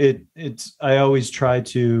 So I always try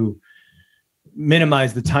to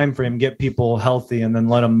minimize the time frame, get people healthy, and then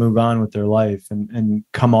let them move on with their life and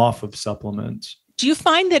come off of supplements. Do you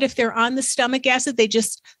find that if they're on the stomach acid, they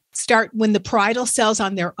just start, when the parietal cells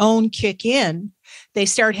on their own kick in, they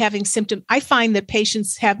start having symptoms? I find that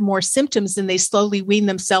patients have more symptoms and they slowly wean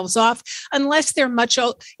themselves off, unless they're much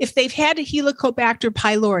old. If they've had a Helicobacter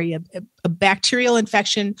pylori, a bacterial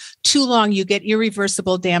infection too long, you get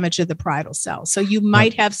irreversible damage of the parietal cells. So you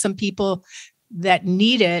might have some people that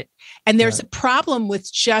need it. And there's a problem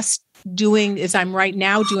with just doing as I'm right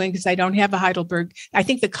now doing, because I don't have a Heidelberg. I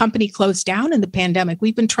think the company closed down in the pandemic.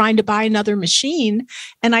 We've been trying to buy another machine.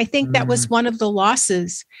 And I think that was one of the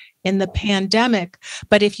losses in the pandemic.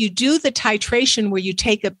 But if you do the titration where you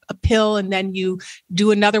take a pill and then you do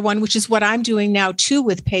another one, which is what I'm doing now too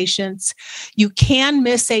with patients, you can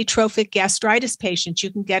miss atrophic gastritis patients.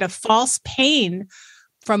 You can get a false pain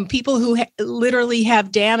from people who literally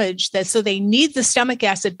have damage, so they need the stomach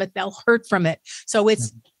acid, but they'll hurt from it. So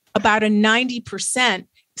it's about a 90%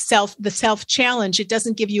 self challenge. It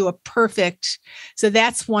doesn't give you a perfect. So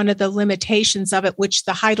that's one of the limitations of it, which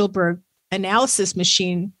the Heidelberg analysis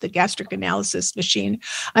machine, the gastric analysis machine.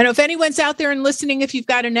 I don't know if anyone's out there and listening, if you've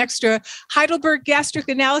got an extra Heidelberg gastric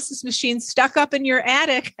analysis machine stuck up in your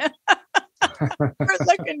attic. We're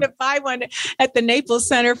looking to buy one at the Naples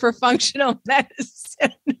Center for Functional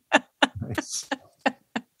Medicine. Nice.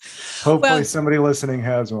 Hopefully somebody listening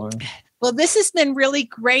has one. Well, this has been really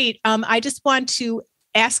great. I just want to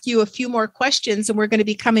ask you a few more questions, and we're going to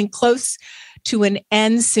be coming close to an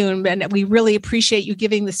end soon. And we really appreciate you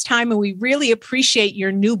giving this time. And we really appreciate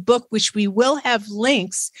your new book, which we will have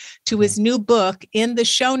links to his new book in the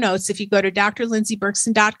show notes. If you go to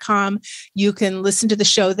drlindseyberkson.com, you can listen to the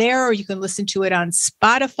show there, or you can listen to it on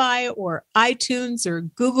Spotify or iTunes or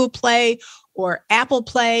Google Play or Apple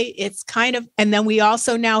Play. It's kind of, and then we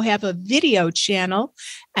also now have a video channel.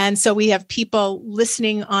 And so we have people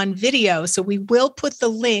listening on video. So we will put the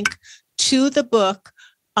link to the book,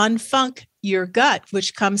 Unfunc Your Gut,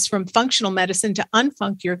 which comes from functional medicine to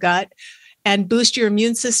unfunc your gut and boost your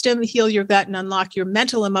immune system, heal your gut, and unlock your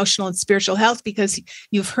mental, emotional, and spiritual health, because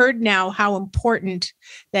you've heard now how important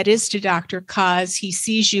that is to Dr. Koz. He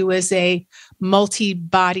sees you as a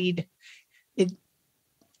multi-bodied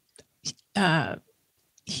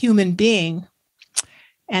human being.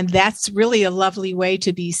 And that's really a lovely way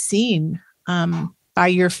to be seen by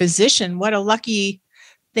your physician. What a lucky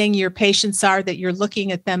thing your patients are that you're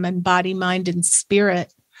looking at them in body, mind, and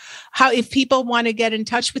spirit. How, if people want to get in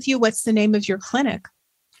touch with you, what's the name of your clinic?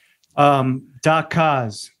 Doc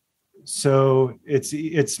Koz. So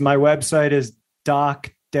it's my website is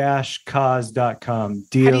doc-koz.com. How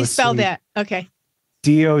do you spell that? Okay.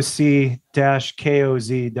 doc-koz.com.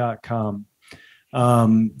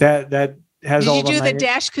 That has all. Did you do the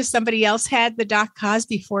dash because somebody else had the Doc Koz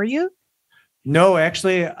before you? No,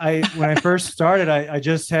 actually, when I first started, I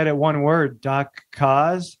just had it one word, Doc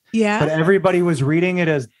Koz. Yeah. But everybody was reading it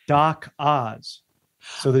as Doc Oz.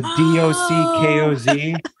 So the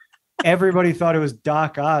DOCKOZ. Everybody thought it was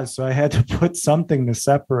Doc Oz. So I had to put something to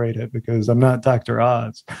separate it because I'm not Dr.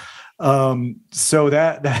 Oz. So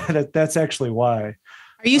that's actually why.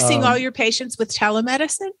 Are you seeing all your patients with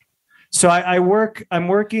telemedicine? So I'm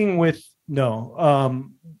working with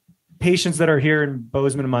patients that are here in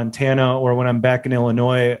Bozeman, Montana, or when I'm back in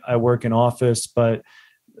Illinois, I work in office. But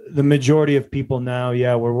the majority of people now,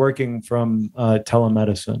 we're working from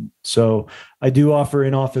telemedicine. So I do offer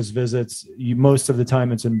in-office visits. Most of the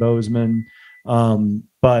time it's in Bozeman,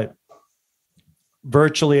 but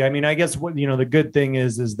virtually. I mean, I guess what the good thing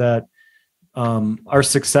is that our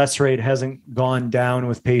success rate hasn't gone down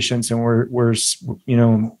with patients, and we're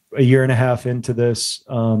a year and a half into this.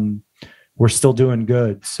 We're still doing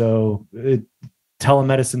good. So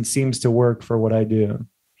telemedicine seems to work for what I do.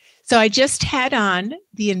 So I just had on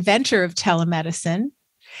the inventor of telemedicine.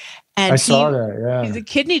 And I saw that, yeah. He's a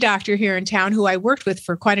kidney doctor here in town who I worked with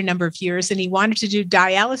for quite a number of years. And he wanted to do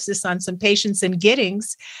dialysis on some patients in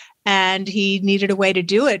Giddings. And he needed a way to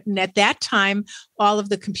do it. And at that time, all of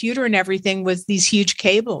the computer and everything was these huge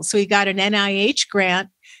cables. So he got an NIH grant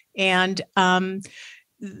and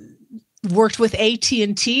worked with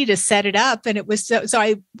AT&T to set it up. And it was so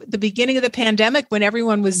the beginning of the pandemic, when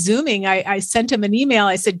everyone was Zooming, I sent him an email.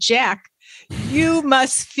 I said, Jack, you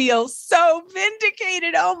must feel so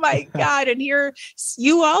vindicated. Oh my God. And here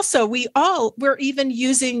you also, we're even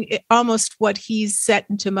using almost what he's set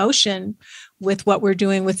into motion with what we're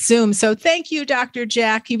doing with Zoom. So thank you, Dr.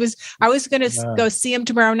 Jack. I was going to go see him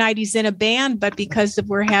tomorrow night. He's in a band, but because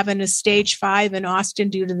we're having a stage 5 in Austin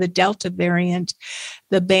due to the Delta variant,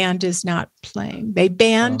 the band is not playing. They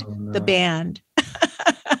banned the band.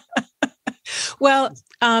 Well,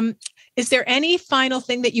 is there any final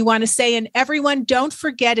thing that you want to say? And everyone, don't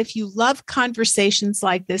forget, if you love conversations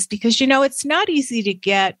like this, because, it's not easy to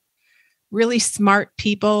get really smart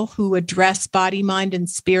people who address body, mind, and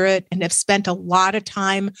spirit and have spent a lot of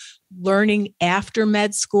time learning after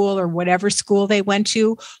med school or whatever school they went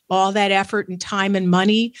to, all that effort and time and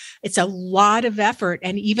money. It's a lot of effort.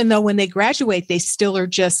 And even though when they graduate, they still are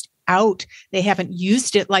just out, they haven't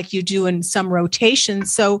used it like you do in some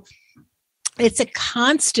rotations. So it's a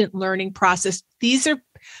constant learning process. These are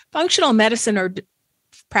functional medicine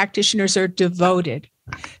practitioners are devoted.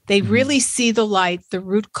 They really see the light, the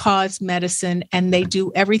root cause medicine, and they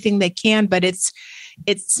do everything they can, but it's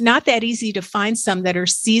not that easy to find some that are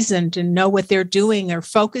seasoned and know what they're doing or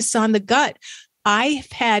focus on the gut.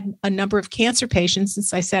 I've had a number of cancer patients,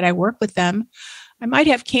 since I said I work with them. I might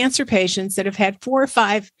have cancer patients that have had 4 or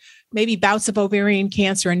 5 maybe bouts of ovarian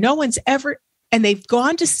cancer, and and they've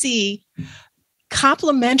gone to see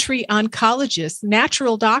complementary oncologists,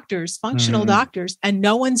 natural doctors, functional doctors, and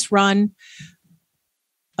no one's run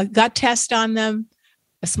a gut test on them,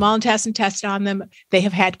 a small intestine test on them. They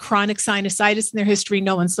have had chronic sinusitis in their history.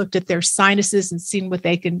 No one's looked at their sinuses and seen what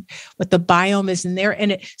the biome is in there.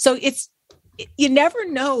 And so you never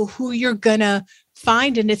know who you're going to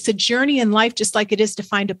find, and it's a journey in life, just like it is to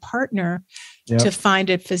find a partner, to find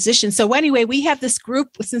a physician. So anyway, we have this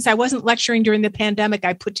group. Since I wasn't lecturing during the pandemic,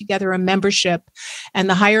 I put together a membership, and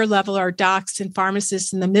the higher level are docs and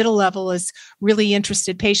pharmacists, and the middle level is really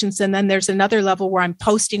interested patients. And then there's another level where I'm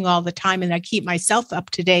posting all the time and I keep myself up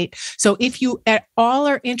to date. So if you at all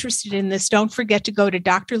are interested in this, don't forget to go to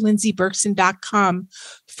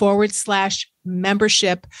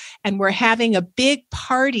drlindseyberkson.com/membership. And we're having a big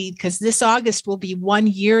party because this August will be 1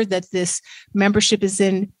 year that this membership is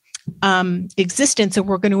in existence. And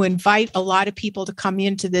we're going to invite a lot of people to come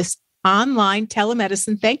into this online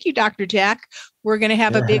telemedicine. Thank you, Dr. Jack. We're going to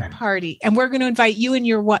have a big party, and we're going to invite you and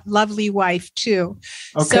your lovely wife too.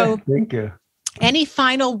 Okay, so thank you. Any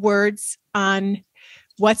final words on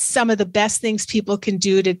what's some of the best things people can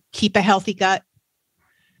do to keep a healthy gut?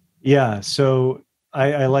 Yeah. So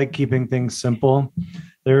I like keeping things simple.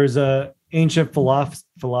 There's a ancient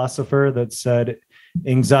philosopher that said,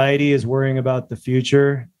 anxiety is worrying about the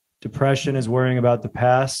future. Depression is worrying about the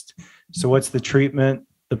past. So what's the treatment?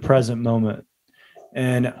 The present moment.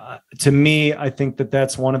 And to me, I think that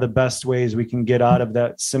that's one of the best ways we can get out of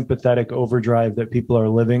that sympathetic overdrive that people are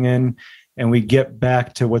living in. And we get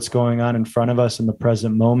back to what's going on in front of us in the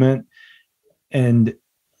present moment. And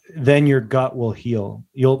then your gut will heal.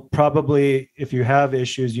 You'll probably, if you have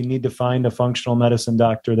issues, you need to find a functional medicine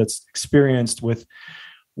doctor that's experienced with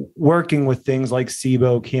working with things like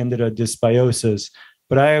SIBO, Candida, dysbiosis.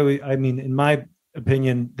 But I mean, in my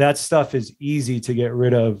opinion, that stuff is easy to get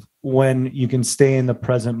rid of when you can stay in the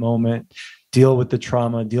present moment, deal with the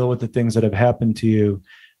trauma, deal with the things that have happened to you.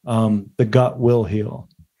 The gut will heal.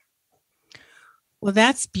 Well,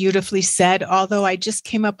 that's beautifully said, although I just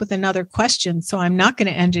came up with another question, so I'm not going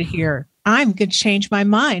to end it here. I'm going to change my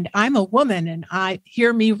mind. I'm a woman and I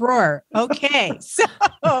hear me roar. Okay. So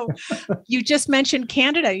you just mentioned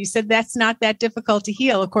Candida. You said that's not that difficult to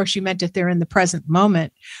heal. Of course, you meant if they're in the present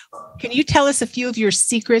moment. Can you tell us a few of your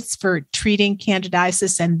secrets for treating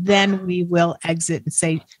candidiasis? And then we will exit and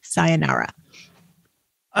say sayonara.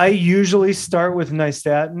 I usually start with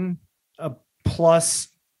nystatin plus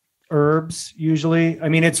herbs usually. I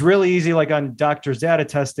mean, it's really easy, like on doctor's data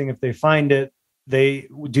testing, if they find it, they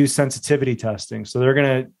do sensitivity testing. So they're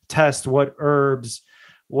going to test what herbs,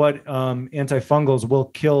 what antifungals will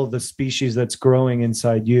kill the species that's growing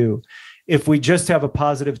inside you. If we just have a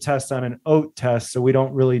positive test on an oat test, so we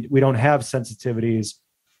don't have sensitivities,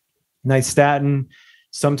 nystatin,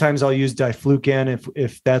 sometimes I'll use diflucan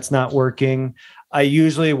if that's not working. I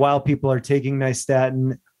usually, while people are taking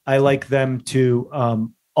nystatin, I like them to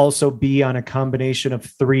also be on a combination of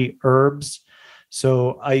 3 herbs.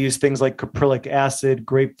 So I use things like caprylic acid,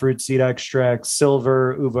 grapefruit seed extract,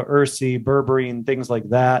 silver, uva ursi, berberine, things like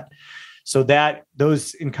that. So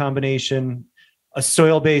those in combination, a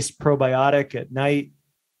soil-based probiotic at night,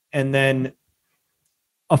 and then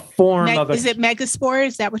a form of Is it Megaspore?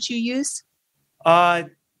 Is that what you use?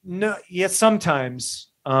 No, yes, sometimes.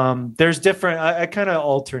 There's different, I kind of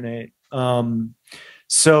alternate.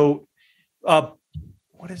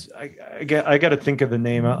 What is, I got to think of the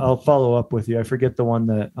name. I'll follow up with you. I forget the one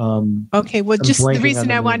that. Okay. Well, just the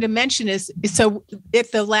reason I wanted to mention is, so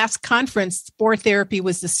at the last conference, sport therapy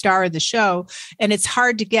was the star of the show, and it's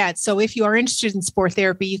hard to get. So if you are interested in sport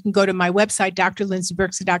therapy, you can go to my website,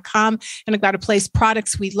 drlindseyberkson.com, and I've got a place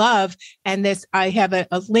products we love. And I have a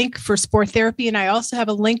link for sport therapy. And I also have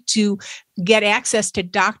a link to get access to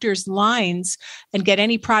doctors' lines and get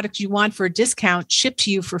any product you want for a discount shipped to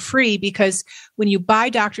you for free. Because when you buy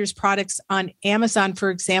doctors' products on Amazon, for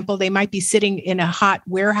example, they might be sitting in a hot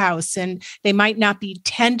warehouse and they might not be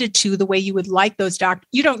tended to the way you would like those doctors.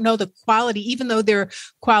 You don't know the quality, even though they're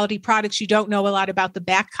quality products, you don't know a lot about the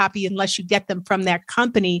back copy unless you get them from that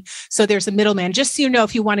company. So there's a middleman. Just so you know,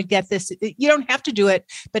 if you want to get this, you don't have to do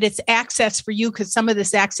it, but it's access for you, because some of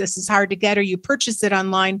this access is hard to get, or you purchase it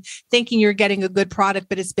online thinking you're getting a good product,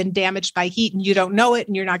 but it's been damaged by heat and you don't know it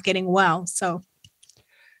and you're not getting well. So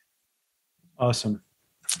awesome.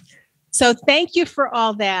 So thank you for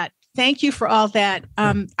all that. Thank you for all that.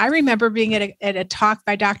 I remember being at a talk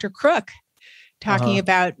by Dr. Crook talking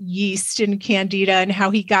about yeast and candida and how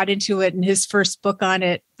he got into it in his first book on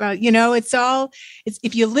it. It's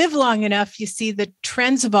if you live long enough, you see the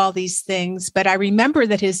trends of all these things. But I remember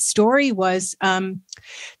that his story was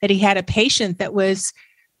that he had a patient that was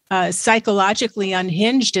psychologically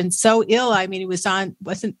unhinged and so ill. I mean, he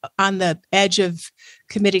wasn't on the edge of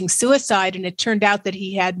committing suicide. And it turned out that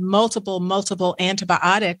he had multiple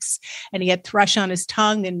antibiotics and he had thrush on his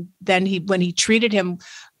tongue. And then when he treated him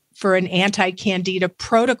for an anti-candida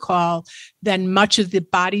protocol, then much of the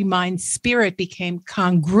body, mind, spirit became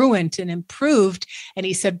congruent and improved. And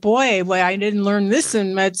he said, boy, well, I didn't learn this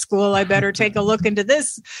in med school. I better take a look into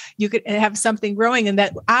this. You could have something growing. And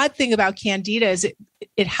that odd thing about candida is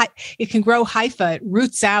it can grow hypha, it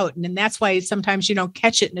roots out. And that's why sometimes you don't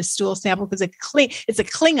catch it in a stool sample, because it's a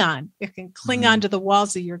Klingon. It can cling on to the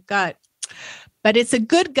walls of your gut. But it's a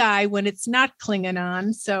good guy when it's not clinging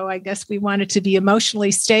on. So I guess we want it to be emotionally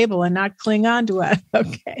stable and not cling on to it.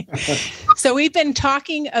 Okay. So we've been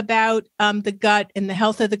talking about the gut and the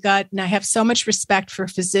health of the gut. And I have so much respect for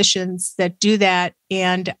physicians that do that.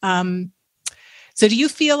 And so do you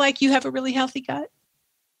feel like you have a really healthy gut?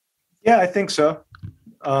 Yeah, I think so.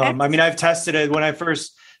 I mean, I've tested it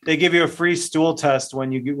they give you a free stool test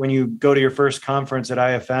when you go to your first conference at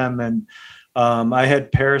IFM, and I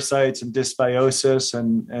had parasites and dysbiosis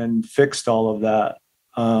and fixed all of that.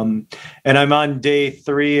 And I'm on day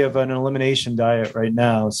 3 of an elimination diet right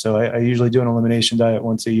now. So I usually do an elimination diet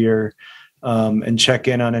once a year, and check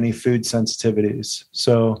in on any food sensitivities.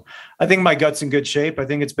 So I think my gut's in good shape. I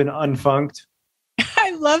think it's been unfunced.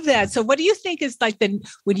 I love that. So what do you think is like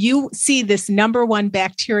when you see this number one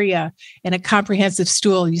bacteria in a comprehensive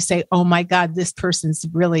stool, you say, oh my God, this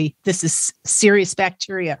is serious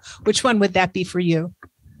bacteria. Which one would that be for you?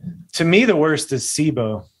 To me, the worst is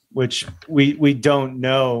SIBO, which we don't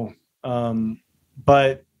know.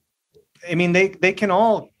 But I mean, they can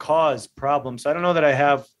all cause problems. I don't know that I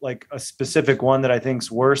have like a specific one that I think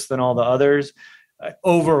is worse than all the others.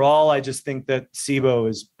 Overall, I just think that SIBO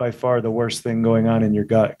is by far the worst thing going on in your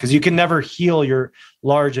gut, because you can never heal your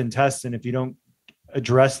large intestine if you don't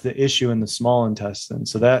address the issue in the small intestine.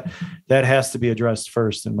 So that has to be addressed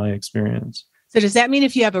first, in my experience. So does that mean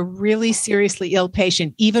if you have a really seriously ill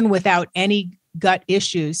patient, even without any gut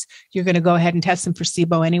issues, you're going to go ahead and test them for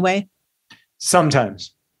SIBO anyway?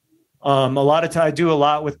 Sometimes. A lot of time I do a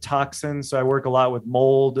lot with toxins. So I work a lot with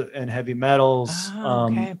mold and heavy metals.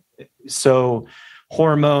 Oh, okay. So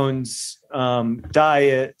hormones,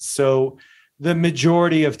 diet. So the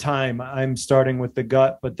majority of time I'm starting with the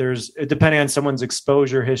gut, but depending on someone's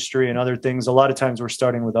exposure history and other things, a lot of times we're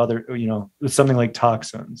starting with with something like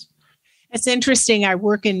toxins. It's interesting. I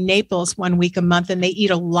work in Naples 1 week a month, and they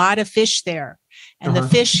eat a lot of fish there. And the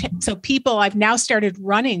fish, so I've now started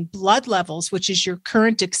running blood levels, which is your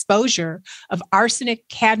current exposure of arsenic,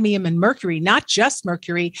 cadmium, and mercury, not just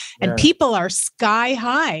mercury. And people are sky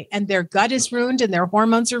high, and their gut is ruined and their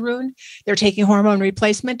hormones are ruined. They're taking hormone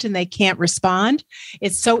replacement and they can't respond.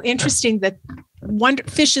 It's so interesting that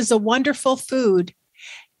fish is a wonderful food,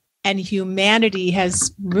 and humanity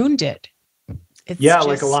has ruined it.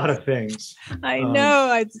 Like a lot of things. I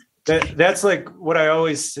know. That's like what I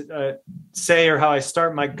always say, or how I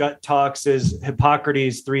start my gut talks is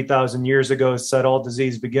Hippocrates 3,000 years ago said all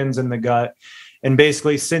disease begins in the gut. And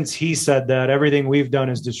basically, since he said that, everything we've done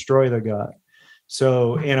is destroy the gut.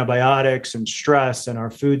 So antibiotics and stress and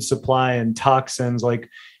our food supply and toxins, like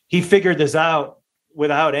he figured this out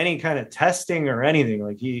without any kind of testing or anything.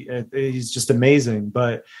 Like he's just amazing.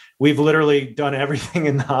 But we've literally done everything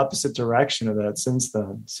in the opposite direction of that since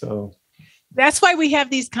then. So that's why we have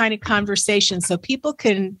these kind of conversations, so people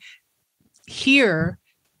can hear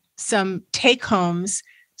some take homes,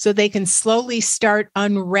 so they can slowly start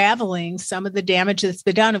unraveling some of the damage that's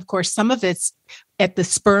been done. Of course, some of it's at the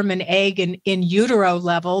sperm and egg and in utero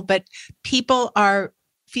level, but people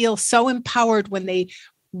feel so empowered when they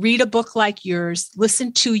read a book like yours,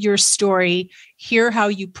 listen to your story, hear how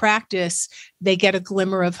you practice, they get a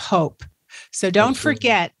glimmer of hope. So don't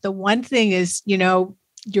forget, the one thing is,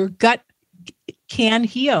 your gut can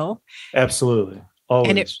heal. Absolutely. Always.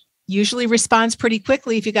 And it usually responds pretty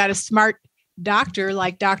quickly if you got a smart doctor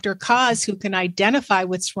like Dr. Koz who can identify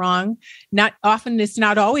what's wrong. It's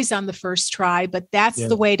not always on the first try, but that's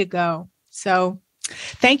the way to go. So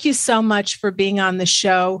thank you so much for being on the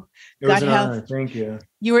show. It was an honor. Thank you.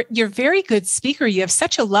 You're a very good speaker. You have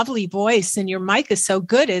such a lovely voice and your mic is so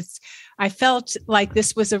good. I felt like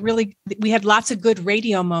this was we had lots of good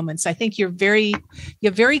radio moments. I think you have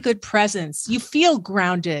very good presence. You feel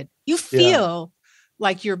grounded. You feel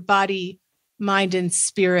like your body, mind, and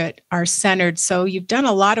spirit are centered. So you've done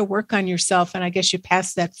a lot of work on yourself, and I guess you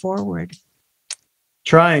pass that forward.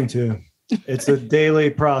 Trying to. It's a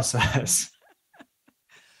daily process.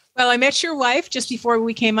 Well, I met your wife just before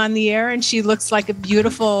we came on the air, and she looks like a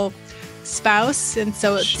beautiful spouse. And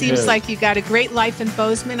so it seems like you got a great life in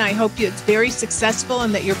Bozeman. I hope it's very successful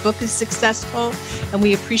and that your book is successful. And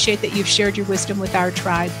we appreciate that you've shared your wisdom with our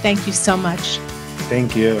tribe. Thank you so much.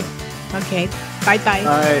 Thank you. Okay. Bye-bye.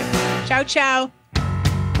 Bye. Ciao, ciao.